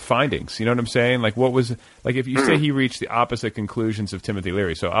findings? You know what I'm saying? Like, what was, like, if you say he reached the opposite conclusions of Timothy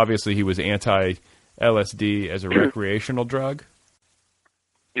Leary, so obviously he was anti-LSD as a recreational drug?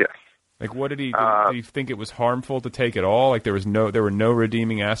 Yes. Like, what did he do? Did he think it was harmful to take at all? Like, there were no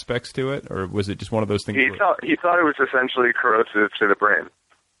redeeming aspects to it? Or was it just one of those things? He thought it was essentially corrosive to the brain,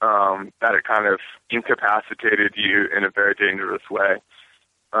 that it kind of incapacitated you in a very dangerous way.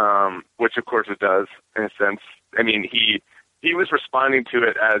 Which of course it does, in a sense. I mean, he was responding to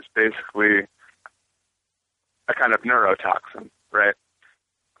it as basically a kind of neurotoxin, right?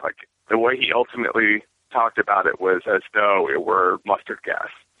 Like, the way he ultimately talked about it was as though it were mustard gas.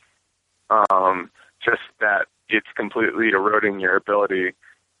 Just that it's completely eroding your ability,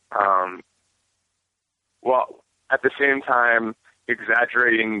 while at the same time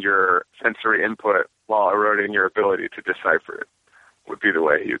exaggerating your sensory input while eroding your ability to decipher it, would be the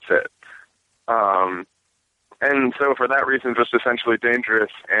way he would say it. And so for that reason, just essentially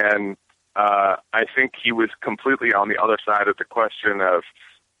dangerous. And I think he was completely on the other side of the question of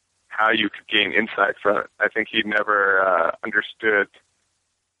how you could gain insight from it. I think he never understood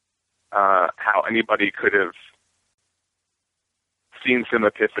how anybody could have seen some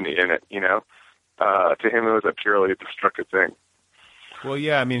epiphany in it, To him, it was a purely destructive thing. Well,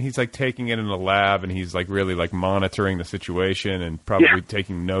 yeah, I mean, he's like taking it in a lab, and he's like really like monitoring the situation and probably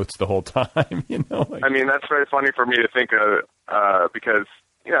taking notes the whole time, Like, I mean, that's very funny for me to think of, because,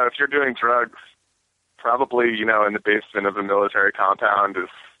 if you're doing drugs, probably, in the basement of a military compound is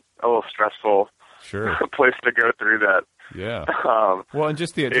a little stressful. Sure. Place to go through that. Yeah. Um, Well, and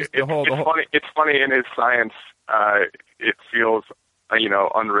just the whole. funny. It's funny in his science. It feels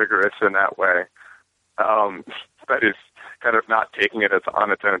unrigorous in that way. But is kind of not taking it as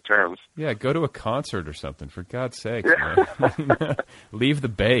on its own terms. Yeah, go to a concert or something, for God's sakes, man. Leave the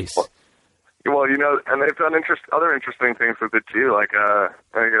base. Well, and they've done other interesting things with it too. Like,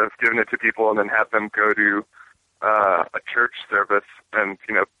 I've given it to people and then had them go to a church service, and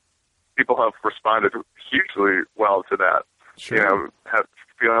people have responded hugely well to that. Sure. Have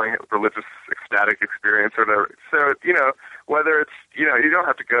feeling religious ecstatic experience or whatever. So, whether it's you don't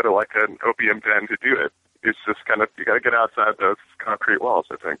have to go to like an opium den to do it. It's just kind of, you got to get outside those concrete walls,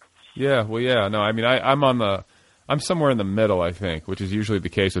 I think. Yeah, well, yeah, no, I mean, I'm somewhere in the middle, I think, which is usually the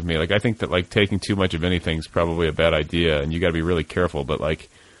case with me. Like, I think that, like, taking too much of anything is probably a bad idea, and you got to be really careful. But, like,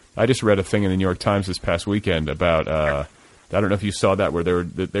 I just read a thing in the New York Times this past weekend about, I don't know if you saw that, where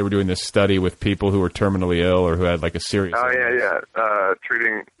they were doing this study with people who were terminally ill or who had, like, a serious illness.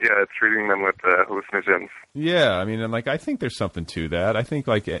 Treating them with hallucinogens. Yeah, I mean, and, like, I think there's something to that. I think,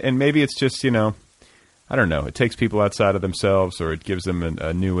 like, and maybe it's just, I don't know. It takes people outside of themselves, or it gives them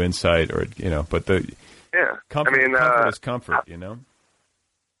a new insight, or but comfort, comfort is comfort, I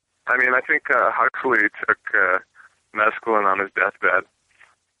mean, I think Huxley took mescaline on his deathbed,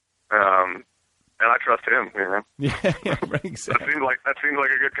 and I trust him. Yeah, right, exactly. That seems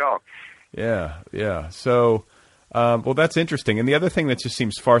like a good call. Yeah. So, well, that's interesting. And the other thing that just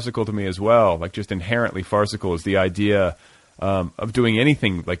seems farcical to me as well, like just inherently farcical, is the idea of doing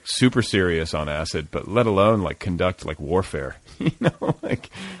anything like super serious on acid, but let alone like conduct like warfare.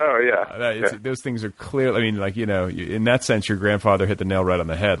 Oh yeah, those things are clear. I mean, like in that sense, your grandfather hit the nail right on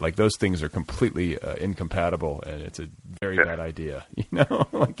the head. Like those things are completely incompatible, and it's a very bad idea.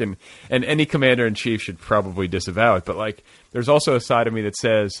 And any commander in chief should probably disavow it. But like, there's also a side of me that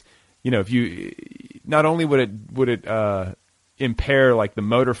says, if you not only would it impair like the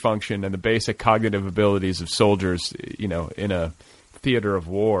motor function and the basic cognitive abilities of soldiers, in a theater of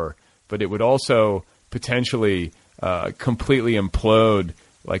war, but it would also potentially completely implode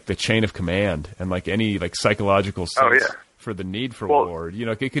like the chain of command and like any like psychological sense for the need for war.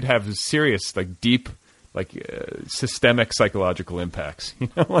 It could have serious like deep like systemic psychological impacts.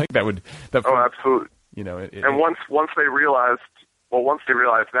 Like that would. Absolutely. And once they realized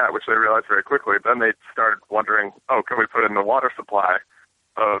that, which they realized very quickly, then they started wondering, can we put in the water supply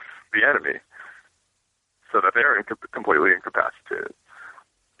of the enemy so that they're completely incapacitated?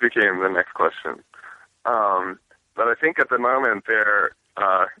 Became the next question. But I think at the moment the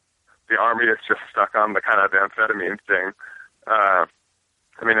army is just stuck on the kind of amphetamine thing. I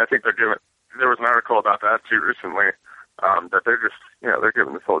mean, I think there was an article about that too recently, that they're just, they're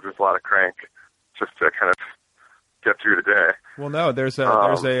giving the soldiers a lot of crank just to kind of get through the day. Well, no, there's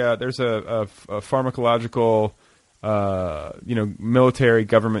a pharmacological, military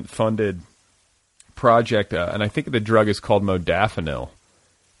government funded project, and I think the drug is called modafinil,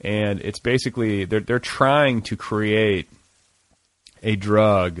 and it's basically they're trying to create a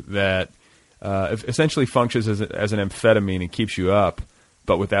drug that essentially functions as an amphetamine and keeps you up,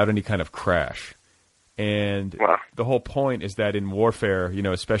 but without any kind of crash. And the whole point is that in warfare,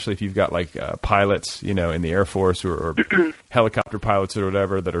 especially if you've got like pilots, in the Air Force or helicopter pilots or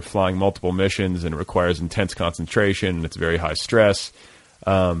whatever that are flying multiple missions and it requires intense concentration and it's very high stress,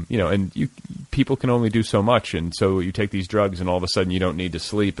 and people can only do so much. And so you take these drugs and all of a sudden you don't need to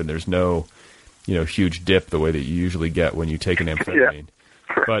sleep and there's no, huge dip the way that you usually get when you take an amphetamine.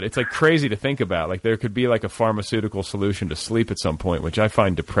 Yeah. But it's like crazy to think about. Like there could be like a pharmaceutical solution to sleep at some point, which I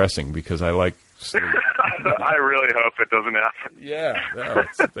find depressing because I like sleep. I really hope it doesn't happen. Yeah, no,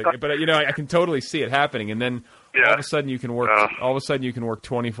 but I can totally see it happening, and then all of a sudden you can work. All of a sudden you can work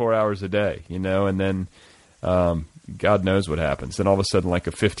 24 hours a day, and then God knows what happens. Then all of a sudden, like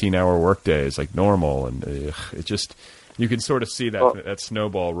a 15-hour workday is like normal, and it just you can sort of see that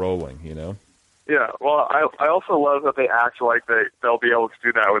snowball rolling, Yeah, well, I also love that they act like they'll be able to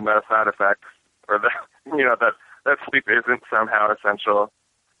do that with no side effects, or that sleep isn't somehow essential.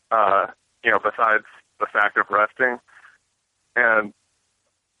 Besides the fact of resting. And,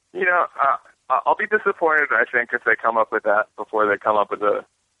 I'll be disappointed, I think, if they come up with that before they come up with a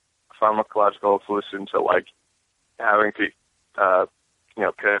pharmacological solution to, like, having to,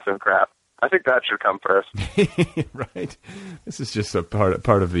 piss and crap. I think that should come first. Right. This is just a part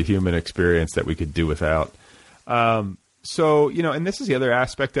of the human experience that we could do without. So, and this is the other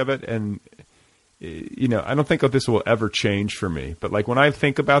aspect of it, and I don't think this will ever change for me. But like when I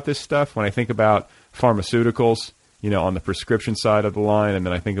think about this stuff, when I think about pharmaceuticals, on the prescription side of the line, and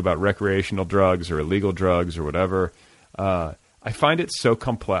then I think about recreational drugs or illegal drugs or whatever, I find it so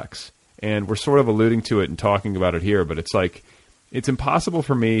complex. And we're sort of alluding to it and talking about it here, but it's like, it's impossible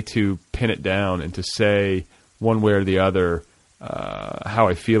for me to pin it down and to say one way or the other how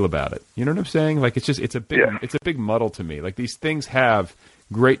I feel about it. You know what I'm saying? Like, it's a big muddle to me. Like, these things have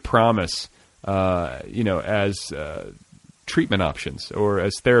great promise, as treatment options or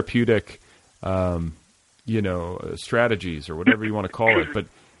as therapeutic, strategies or whatever you want to call it. But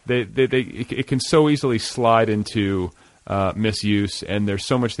it can so easily slide into misuse, and there's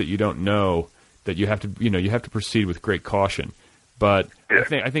so much that you don't know that you have to proceed with great caution. But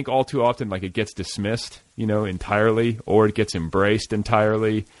I think all too often, like, it gets dismissed, entirely, or it gets embraced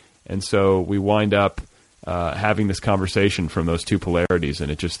entirely. And so we wind up having this conversation from those two polarities,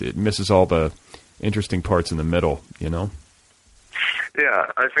 and it misses all the interesting parts in the middle, Yeah,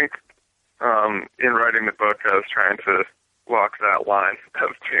 I think in writing the book, I was trying to walk that line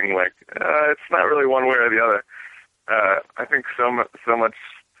of being like, it's not really one way or the other. I think so much,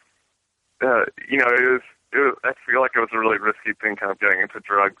 I feel like it was a really risky thing, kind of getting into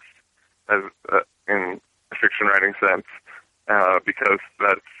drugs as in a fiction writing sense, because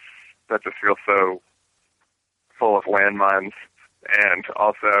that just feels so full of landmines, and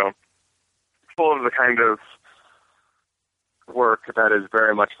also full of the kind of work that is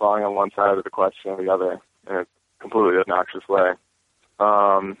very much falling on one side of the question or the other in a completely obnoxious way.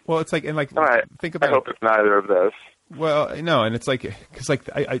 Well, it's like, think about. I hope it's neither of those. Well, no, and it's like, because like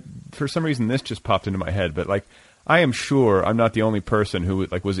I for some reason this just popped into my head, but like I am sure I'm not the only person who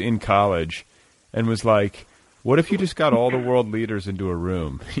like was in college and was like, what if you just got all the world leaders into a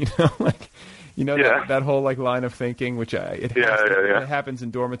room? That whole like line of thinking, which it happens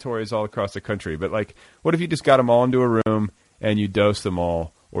in dormitories all across the country. But like, what if you just got them all into a room and you dosed them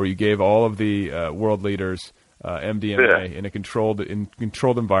all, or you gave all of the world leaders MDMA in a controlled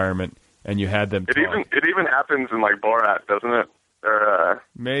environment, and you had them talk. It even happens in like Borat, doesn't it? Or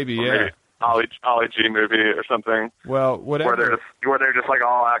maybe Ollie G movie or something. Well, whatever. Where they're just like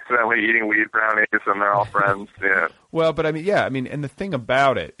all accidentally eating weed brownies and they're all friends. Yeah. Well, but and the thing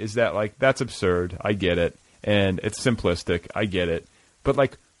about it is that like that's absurd. I get it, and it's simplistic. I get it, but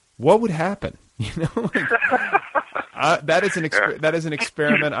like, what would happen? That is an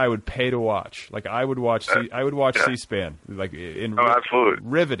experiment I would pay to watch. Like I would watch C-SPAN. Like absolutely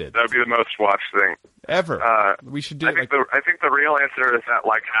riveted. That would be the most watched thing ever. We should do. I think the real answer is that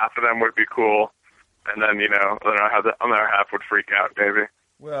like half of them would be cool, and then the other half would freak out maybe.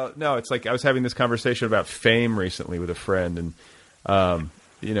 Well, no, it's like I was having this conversation about fame recently with a friend, and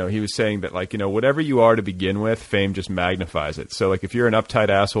he was saying that like whatever you are to begin with, fame just magnifies it. So like if you're an uptight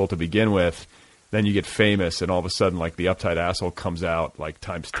asshole to begin with, then you get famous, and all of a sudden, like the uptight asshole comes out like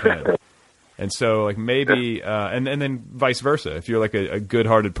times 10. And so, like maybe, and then vice versa. If you're like a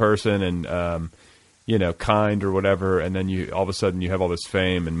good-hearted person and kind or whatever, and then you all of a sudden you have all this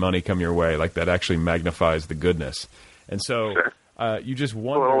fame and money come your way, like that actually magnifies the goodness. And so you just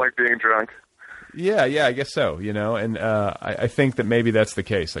wonder. A little like being drunk. Yeah, I guess so, and I think that maybe that's the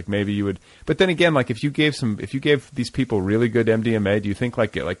case. Like maybe you would, but then again, like if you gave these people really good MDMA, do you think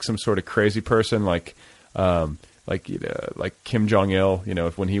like some sort of crazy person like Kim Jong-il,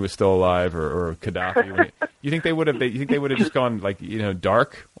 if when he was still alive, or Gaddafi, you think they would have just gone like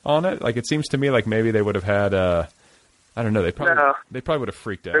dark on it? Like it seems to me like maybe they would have had I don't know, they probably would have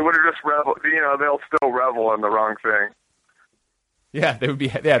freaked out. They would have just reveled. They'll still revel in the wrong thing. Yeah, they would be.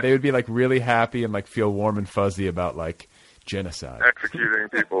 Yeah, they would be like really happy and like feel warm and fuzzy about like genocide, executing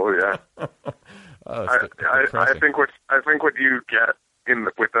people. Yeah, I think what you get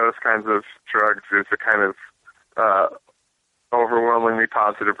with those kinds of drugs is a kind of overwhelmingly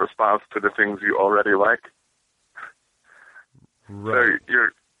positive response to the things you already like. Right.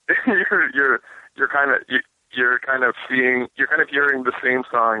 So you're kind of hearing the same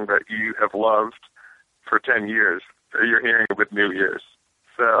song that you have loved for 10 years. You're hearing it with new ears.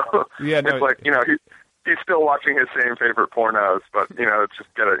 So it's like he's still watching his same favorite pornos, but he's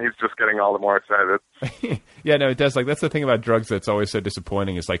just getting all the more excited. Yeah, no, it does. Like that's the thing about drugs that's always so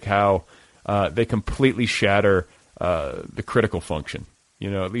disappointing. Is like how they completely shatter the critical function.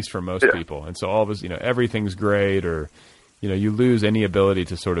 At least for most people. And so all of us, everything's great, or you lose any ability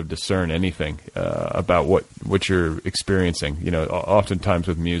to sort of discern anything about what you're experiencing. Oftentimes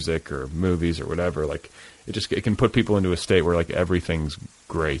with music or movies or whatever, like. It can put people into a state where like everything's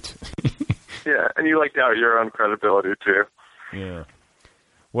great. Yeah, and you like doubt your own credibility too. Yeah.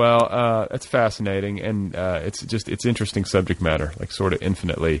 Well, that's fascinating, and it's interesting subject matter, like sort of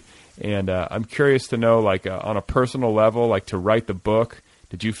infinitely. And I'm curious to know, like on a personal level, like to write the book,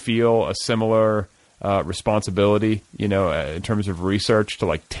 did you feel a similar responsibility, in terms of research to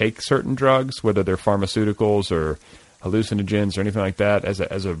like take certain drugs, whether they're pharmaceuticals or hallucinogens or anything like that as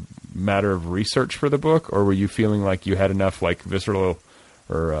a matter of research for the book, or were you feeling like you had enough like visceral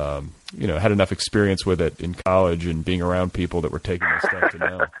or had enough experience with it in college and being around people that were taking this stuff to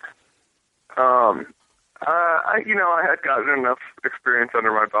know? I had gotten enough experience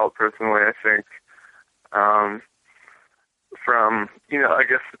under my belt personally, I think. From, I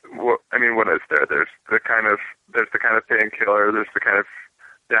guess, what is there? There's the kind of painkiller, there's the kind of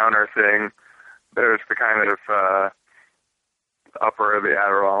downer thing, there's the kind of upper of the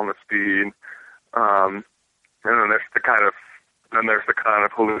Adderall and the speed, and then there's the kind of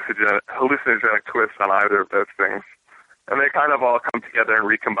hallucinogenic twist on either of those things. And they kind of all come together and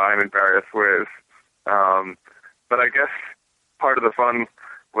recombine in various ways. But I guess part of the fun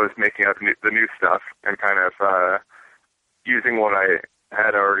was making up the new stuff and kind of using what I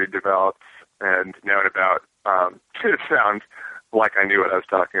had already developed and known about to sound like I knew what I was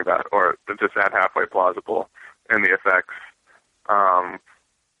talking about, or to sound halfway plausible in the effects. I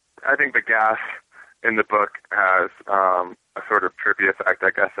think the gas in the book has a sort of trippy effect.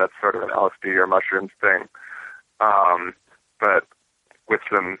 I guess that's sort of an LSD or mushrooms thing, but with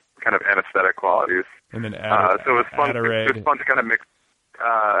some kind of anesthetic qualities. And then so it was fun. It was fun to kind of mix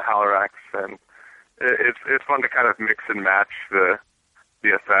Halorax, and it's fun to kind of mix and match the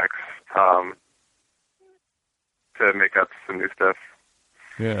effects to make up some new stuff.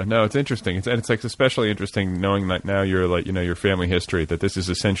 Yeah, no, it's interesting. It's like especially interesting knowing that now you're like your family history, that this is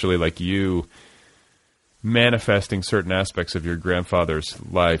essentially like you manifesting certain aspects of your grandfather's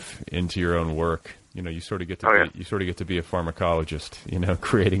life into your own work. You sort of get to be a pharmacologist,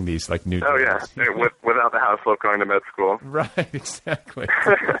 creating these like new. Oh yeah, without the hassle of going to med school. Right, exactly.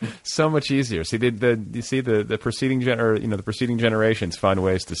 So much easier. See, the preceding the preceding generations find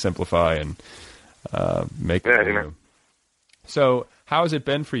ways to simplify and make it new. So, how has it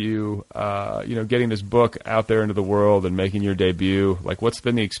been for you? Getting this book out there into the world and making your debut. Like, what's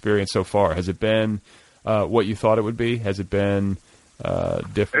been the experience so far? Has it been what you thought it would be? Has it been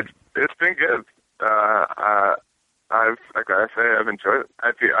different? It's been good. I've enjoyed it.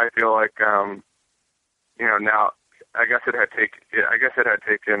 I feel like now I guess it had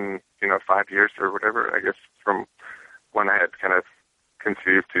taken 5 years or whatever, I guess, from when I had kind of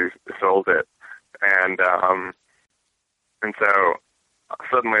conceived to sold it, and so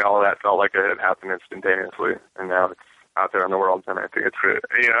suddenly all of that felt like it had happened instantaneously, and now it's out there in the world, and I think it's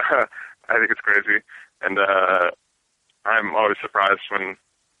I think it's crazy, and I'm always surprised when.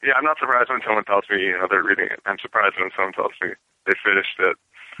 Yeah, I'm not surprised when someone tells me, they're reading it. I'm surprised when someone tells me they finished it.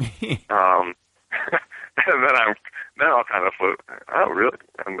 And then I'll kind of float. Oh, really?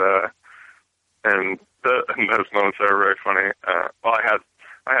 And those moments are very funny. Well, I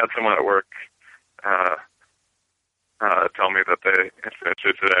had someone at work tell me that they had finished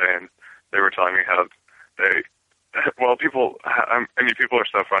it today, and they were telling me how they. Well, people are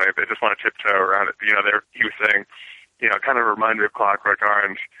so funny. They just want to tiptoe around it. He was saying. Kind of reminded me of Clockwork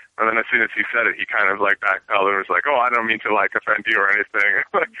Orange. And then as soon as he said it, he kind of like backpedaled and was like, "Oh, I don't mean to like offend you or anything."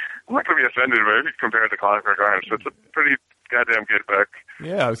 I'm not going to be offended, but if you compare it to Clockwork Orange, so it's a pretty goddamn good book.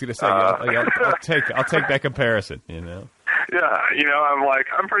 Yeah, I was going to say, I'll take that comparison. Yeah,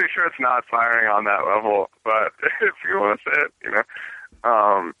 I'm pretty sure it's not firing on that level, but if you want to say it,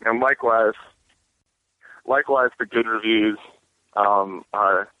 and likewise, the good reviews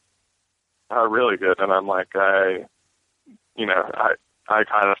are really good, and I'm like, I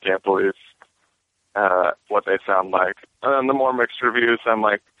kind of can't believe what they sound like. And then the more mixed reviews, I'm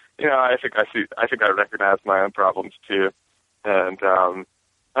like, I think I recognize my own problems too. And I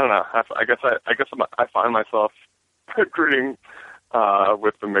don't know. I guess I find myself agreeing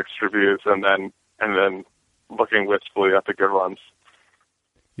with the mixed reviews, and then looking wistfully at the good ones.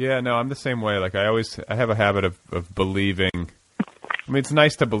 Yeah, no, I'm the same way. Like I have a habit of believing. I mean, it's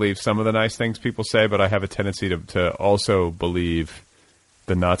nice to believe some of the nice things people say, but I have a tendency to also believe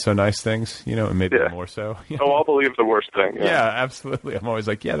the not so nice things, and maybe more so. So I'll believe the worst thing. Yeah, absolutely. I'm always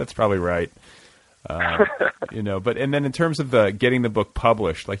like, yeah, that's probably right. But and then in terms of getting the book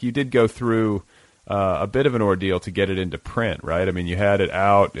published, like you did go through a bit of an ordeal to get it into print, right? I mean, you had it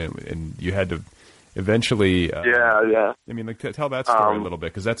out and you had to eventually. Yeah. I mean, like tell that story a little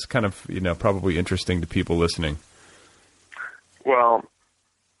bit, because that's kind of probably interesting to people listening. Well,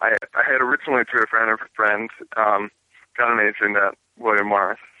 I had originally, through a friend of a friend, got an agent at William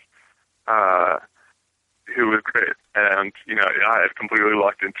Morris, who was great. And, I had completely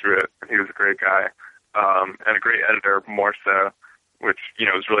lucked into it. And he was a great guy, and a great editor, more so, which,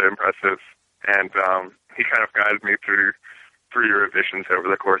 was really impressive. And he kind of guided me through 3 revisions over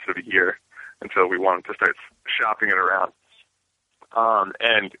the course of a year until we wanted to start shopping it around.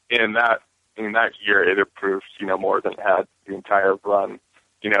 And in that in that year it improved, more than it had the entire run.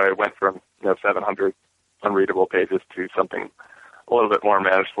 It went from 700 unreadable pages to something a little bit more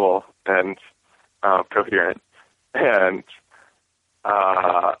manageable and coherent. And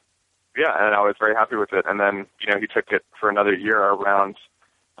and I was very happy with it. And then he took it for another year around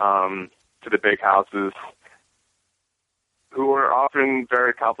to the big houses, who were often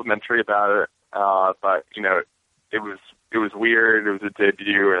very complimentary about it. But it was weird. It was a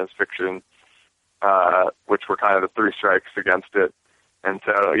debut and it's fiction, which were kind of the three strikes against it. And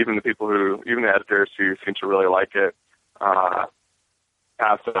so even the editors who seemed to really like it,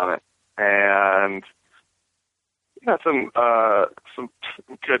 passed on it. And some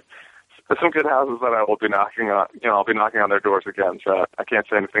good houses that I will be knocking on. I'll be knocking on their doors again. So I can't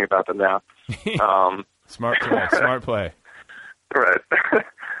say anything about them now. Smart play. Right.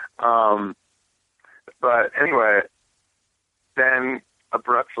 But anyway, then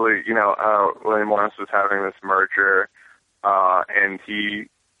abruptly, William Morris was having this merger, and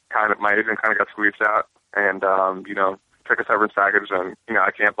my agent kind of got squeezed out, and took a severance package, and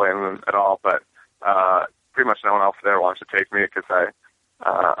I can't blame him at all. But pretty much no one else there wanted to take me because I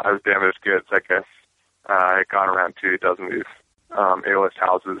was damaged goods. I guess I had gone around to a dozen of these A-list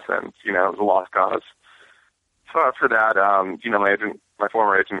houses, and it was a lost cause. So after that, my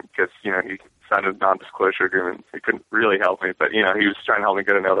former agent, because he signed a non-disclosure agreement, he couldn't really help me, but he was trying to help me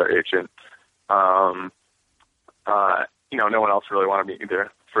get another agent. No one else really wanted me either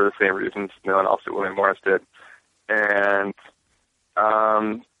for the same reasons. No one else at William Morris did, and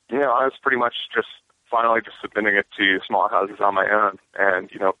I was pretty much just finally just submitting it to small houses on my own, and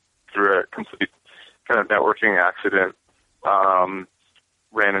through a complete kind of networking accident,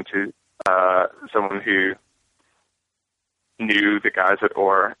 ran into someone who knew the guys at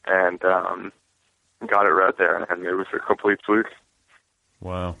Orr and got it right there, and it was a complete fluke.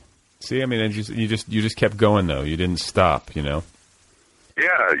 Wow. See, I mean, you just kept going though. You didn't stop, Yeah, I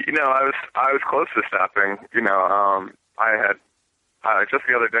was close to stopping. I had just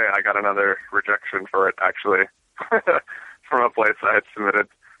the other day I got another rejection for it actually from a place I had submitted.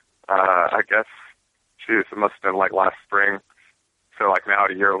 I guess it must have been like last spring. So now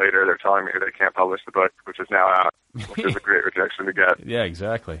a year later, they're telling me they can't publish the book, which is now out, which is a great rejection to get. Yeah,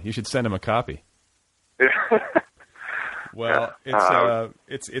 exactly. You should send them a copy. Yeah. Well,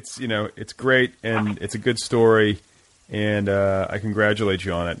 it's great, and it's a good story, and I congratulate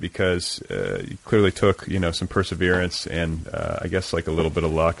you on it because you clearly took some perseverance and I guess a little bit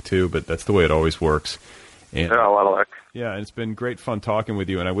of luck too, but that's the way it always works. And, a lot of luck. Yeah, and it's been great fun talking with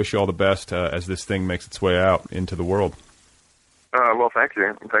you, and I wish you all the best as this thing makes its way out into the world. Well, thank you,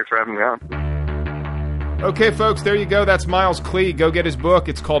 and thanks for having me on. Okay, folks, there you go. That's Miles Klee. Go get his book.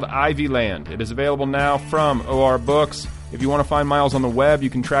 It's called Ivyland. It is available now from OR Books. If you want to find Miles on the web, you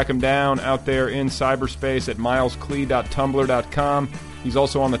can track him down out there in cyberspace at milesklee.tumblr.com. He's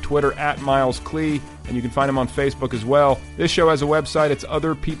also on the Twitter at milesklee, and you can find him on Facebook as well. This show has a website. It's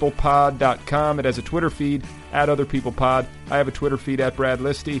otherpeoplepod.com. It has a Twitter feed at otherpeoplepod. I have a Twitter feed at Brad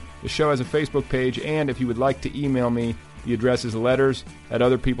Listy. The show has a Facebook page, and if you would like to email me, the address is letters at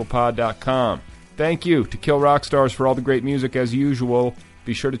otherpeoplepod.com. Thank you to Kill Rock Stars for all the great music as usual.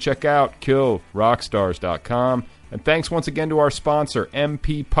 Be sure to check out killrockstars.com. And thanks once again to our sponsor,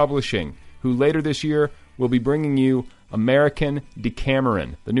 MP Publishing, who later this year will be bringing you American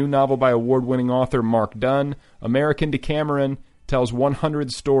Decameron, the new novel by award-winning author Mark Dunn. American Decameron tells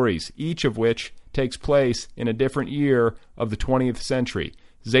 100 stories, each of which takes place in a different year of the 20th century.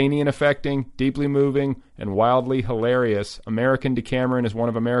 Zany and affecting, deeply moving, and wildly hilarious, American Decameron is one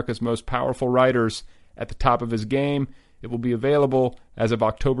of America's most powerful writers at the top of his game. It will be available as of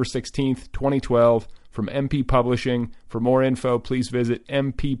October 16th, 2012, from MP Publishing. For more info, please visit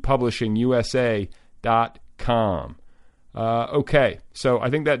mppublishingusa.com. Okay, so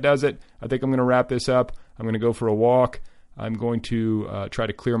I think that does it. I think I'm going to wrap this up. I'm going to go for a walk. I'm going to try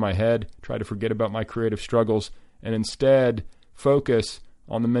to clear my head, try to forget about my creative struggles, and instead focus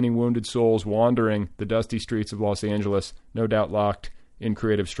on the many wounded souls wandering the dusty streets of Los Angeles, no doubt locked in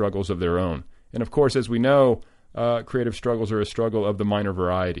creative struggles of their own. And of course, as we know, creative struggles are a struggle of the minor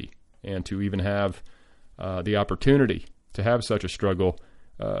variety. And to even have the opportunity to have such a struggle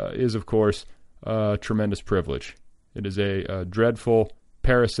is, of course, a tremendous privilege. It is a dreadful,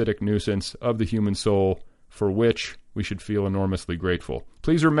 parasitic nuisance of the human soul for which we should feel enormously grateful.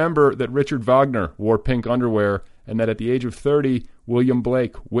 Please remember that Richard Wagner wore pink underwear and that at the age of 30, William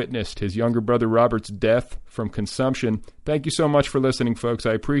Blake witnessed his younger brother Robert's death from consumption. Thank you so much for listening, folks.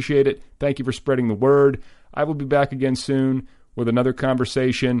 I appreciate it. Thank you for spreading the word. I will be back again soon with another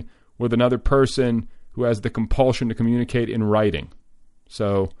conversation with another person who has the compulsion to communicate in writing.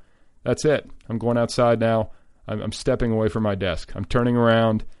 So That's it. I'm going outside now. I'm stepping away from my desk. I'm turning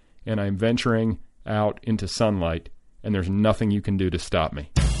around, and I'm venturing out into sunlight, and there's nothing you can do to stop me.